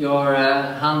your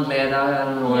handleder, I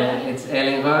don't know, it's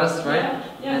Elin Rös, right? Yeah,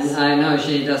 yes. And I know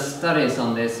she does studies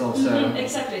on this also.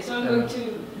 Exactly, so I'm going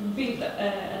to build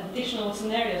additional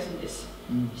scenarios in this.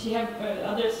 She have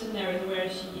other scenarios where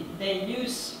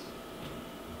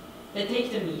they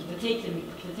take the meat, they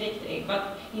take the egg,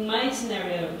 but in my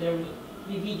scenario there will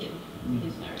be vegan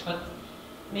scenario, but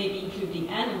maybe including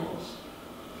animals.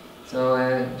 So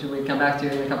should we come back to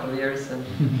you in a couple of years? And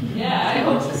yeah, I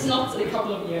hope it's not a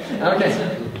couple of years.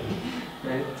 Okay.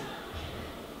 Great.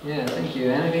 Yeah, thank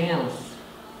you. Anything else?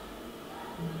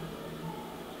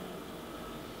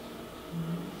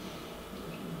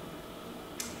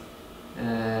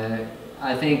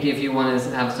 I think if you want to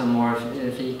have some more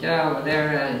fika over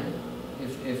there,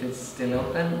 if it's still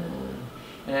open.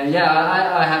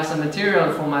 Yeah, I have some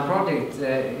material for my project.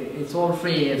 It's all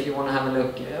free if you want to have a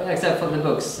look, except for the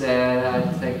books. I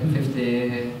take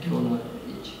 50 kronor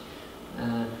each.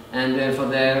 And for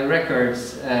the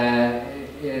records,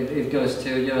 it goes to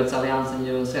Djurets Allians and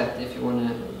Djurets Rätt if you want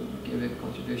to give a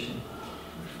contribution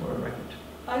for a record.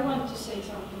 I want to say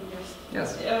something just.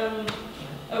 Yes.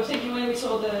 I was thinking when we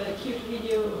saw the cute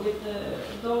video with the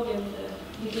dog and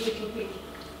the little pig,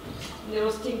 and I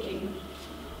was thinking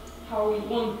how we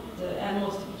want the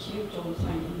animals to be cute all the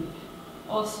time. And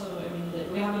also, I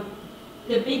mean, we have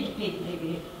the big pig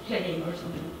maybe playing or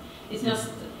something. It's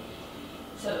just,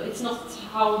 so it's not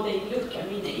how they look. I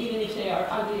mean, even if they are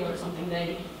ugly or something,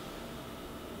 they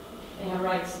have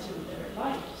rights to their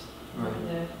lives.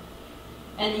 Right.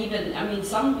 And even, I mean,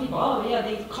 some people, oh yeah,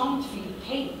 they can't feel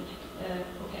pain.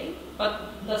 Okay, but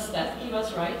does that give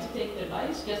us right to take their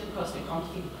lives just because they can't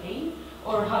feel pain?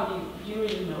 Or how do you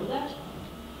really know that?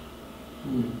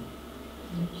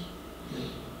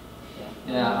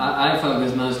 Yeah, I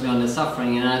focus mostly on the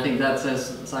suffering, and I think that's a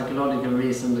psychological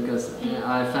reason, because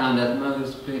I found that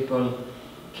most people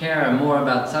care more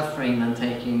about suffering than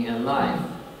taking a life.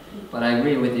 But I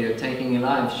agree with you, taking a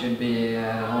life should be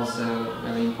also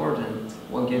very important.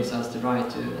 What gives us the right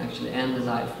to actually end a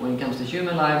life? When it comes to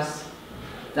human lives,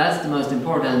 that's the most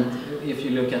important if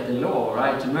you look at the law,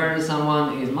 right? To murder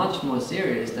someone is much more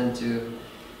serious than to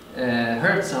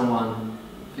hurt someone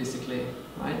physically,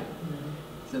 right?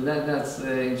 So that's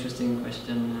an interesting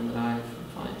question, and I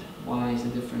find why is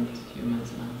it different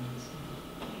humans and animals?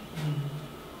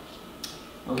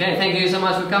 Okay, thank you so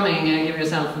much for coming, and give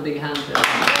yourself a big hand.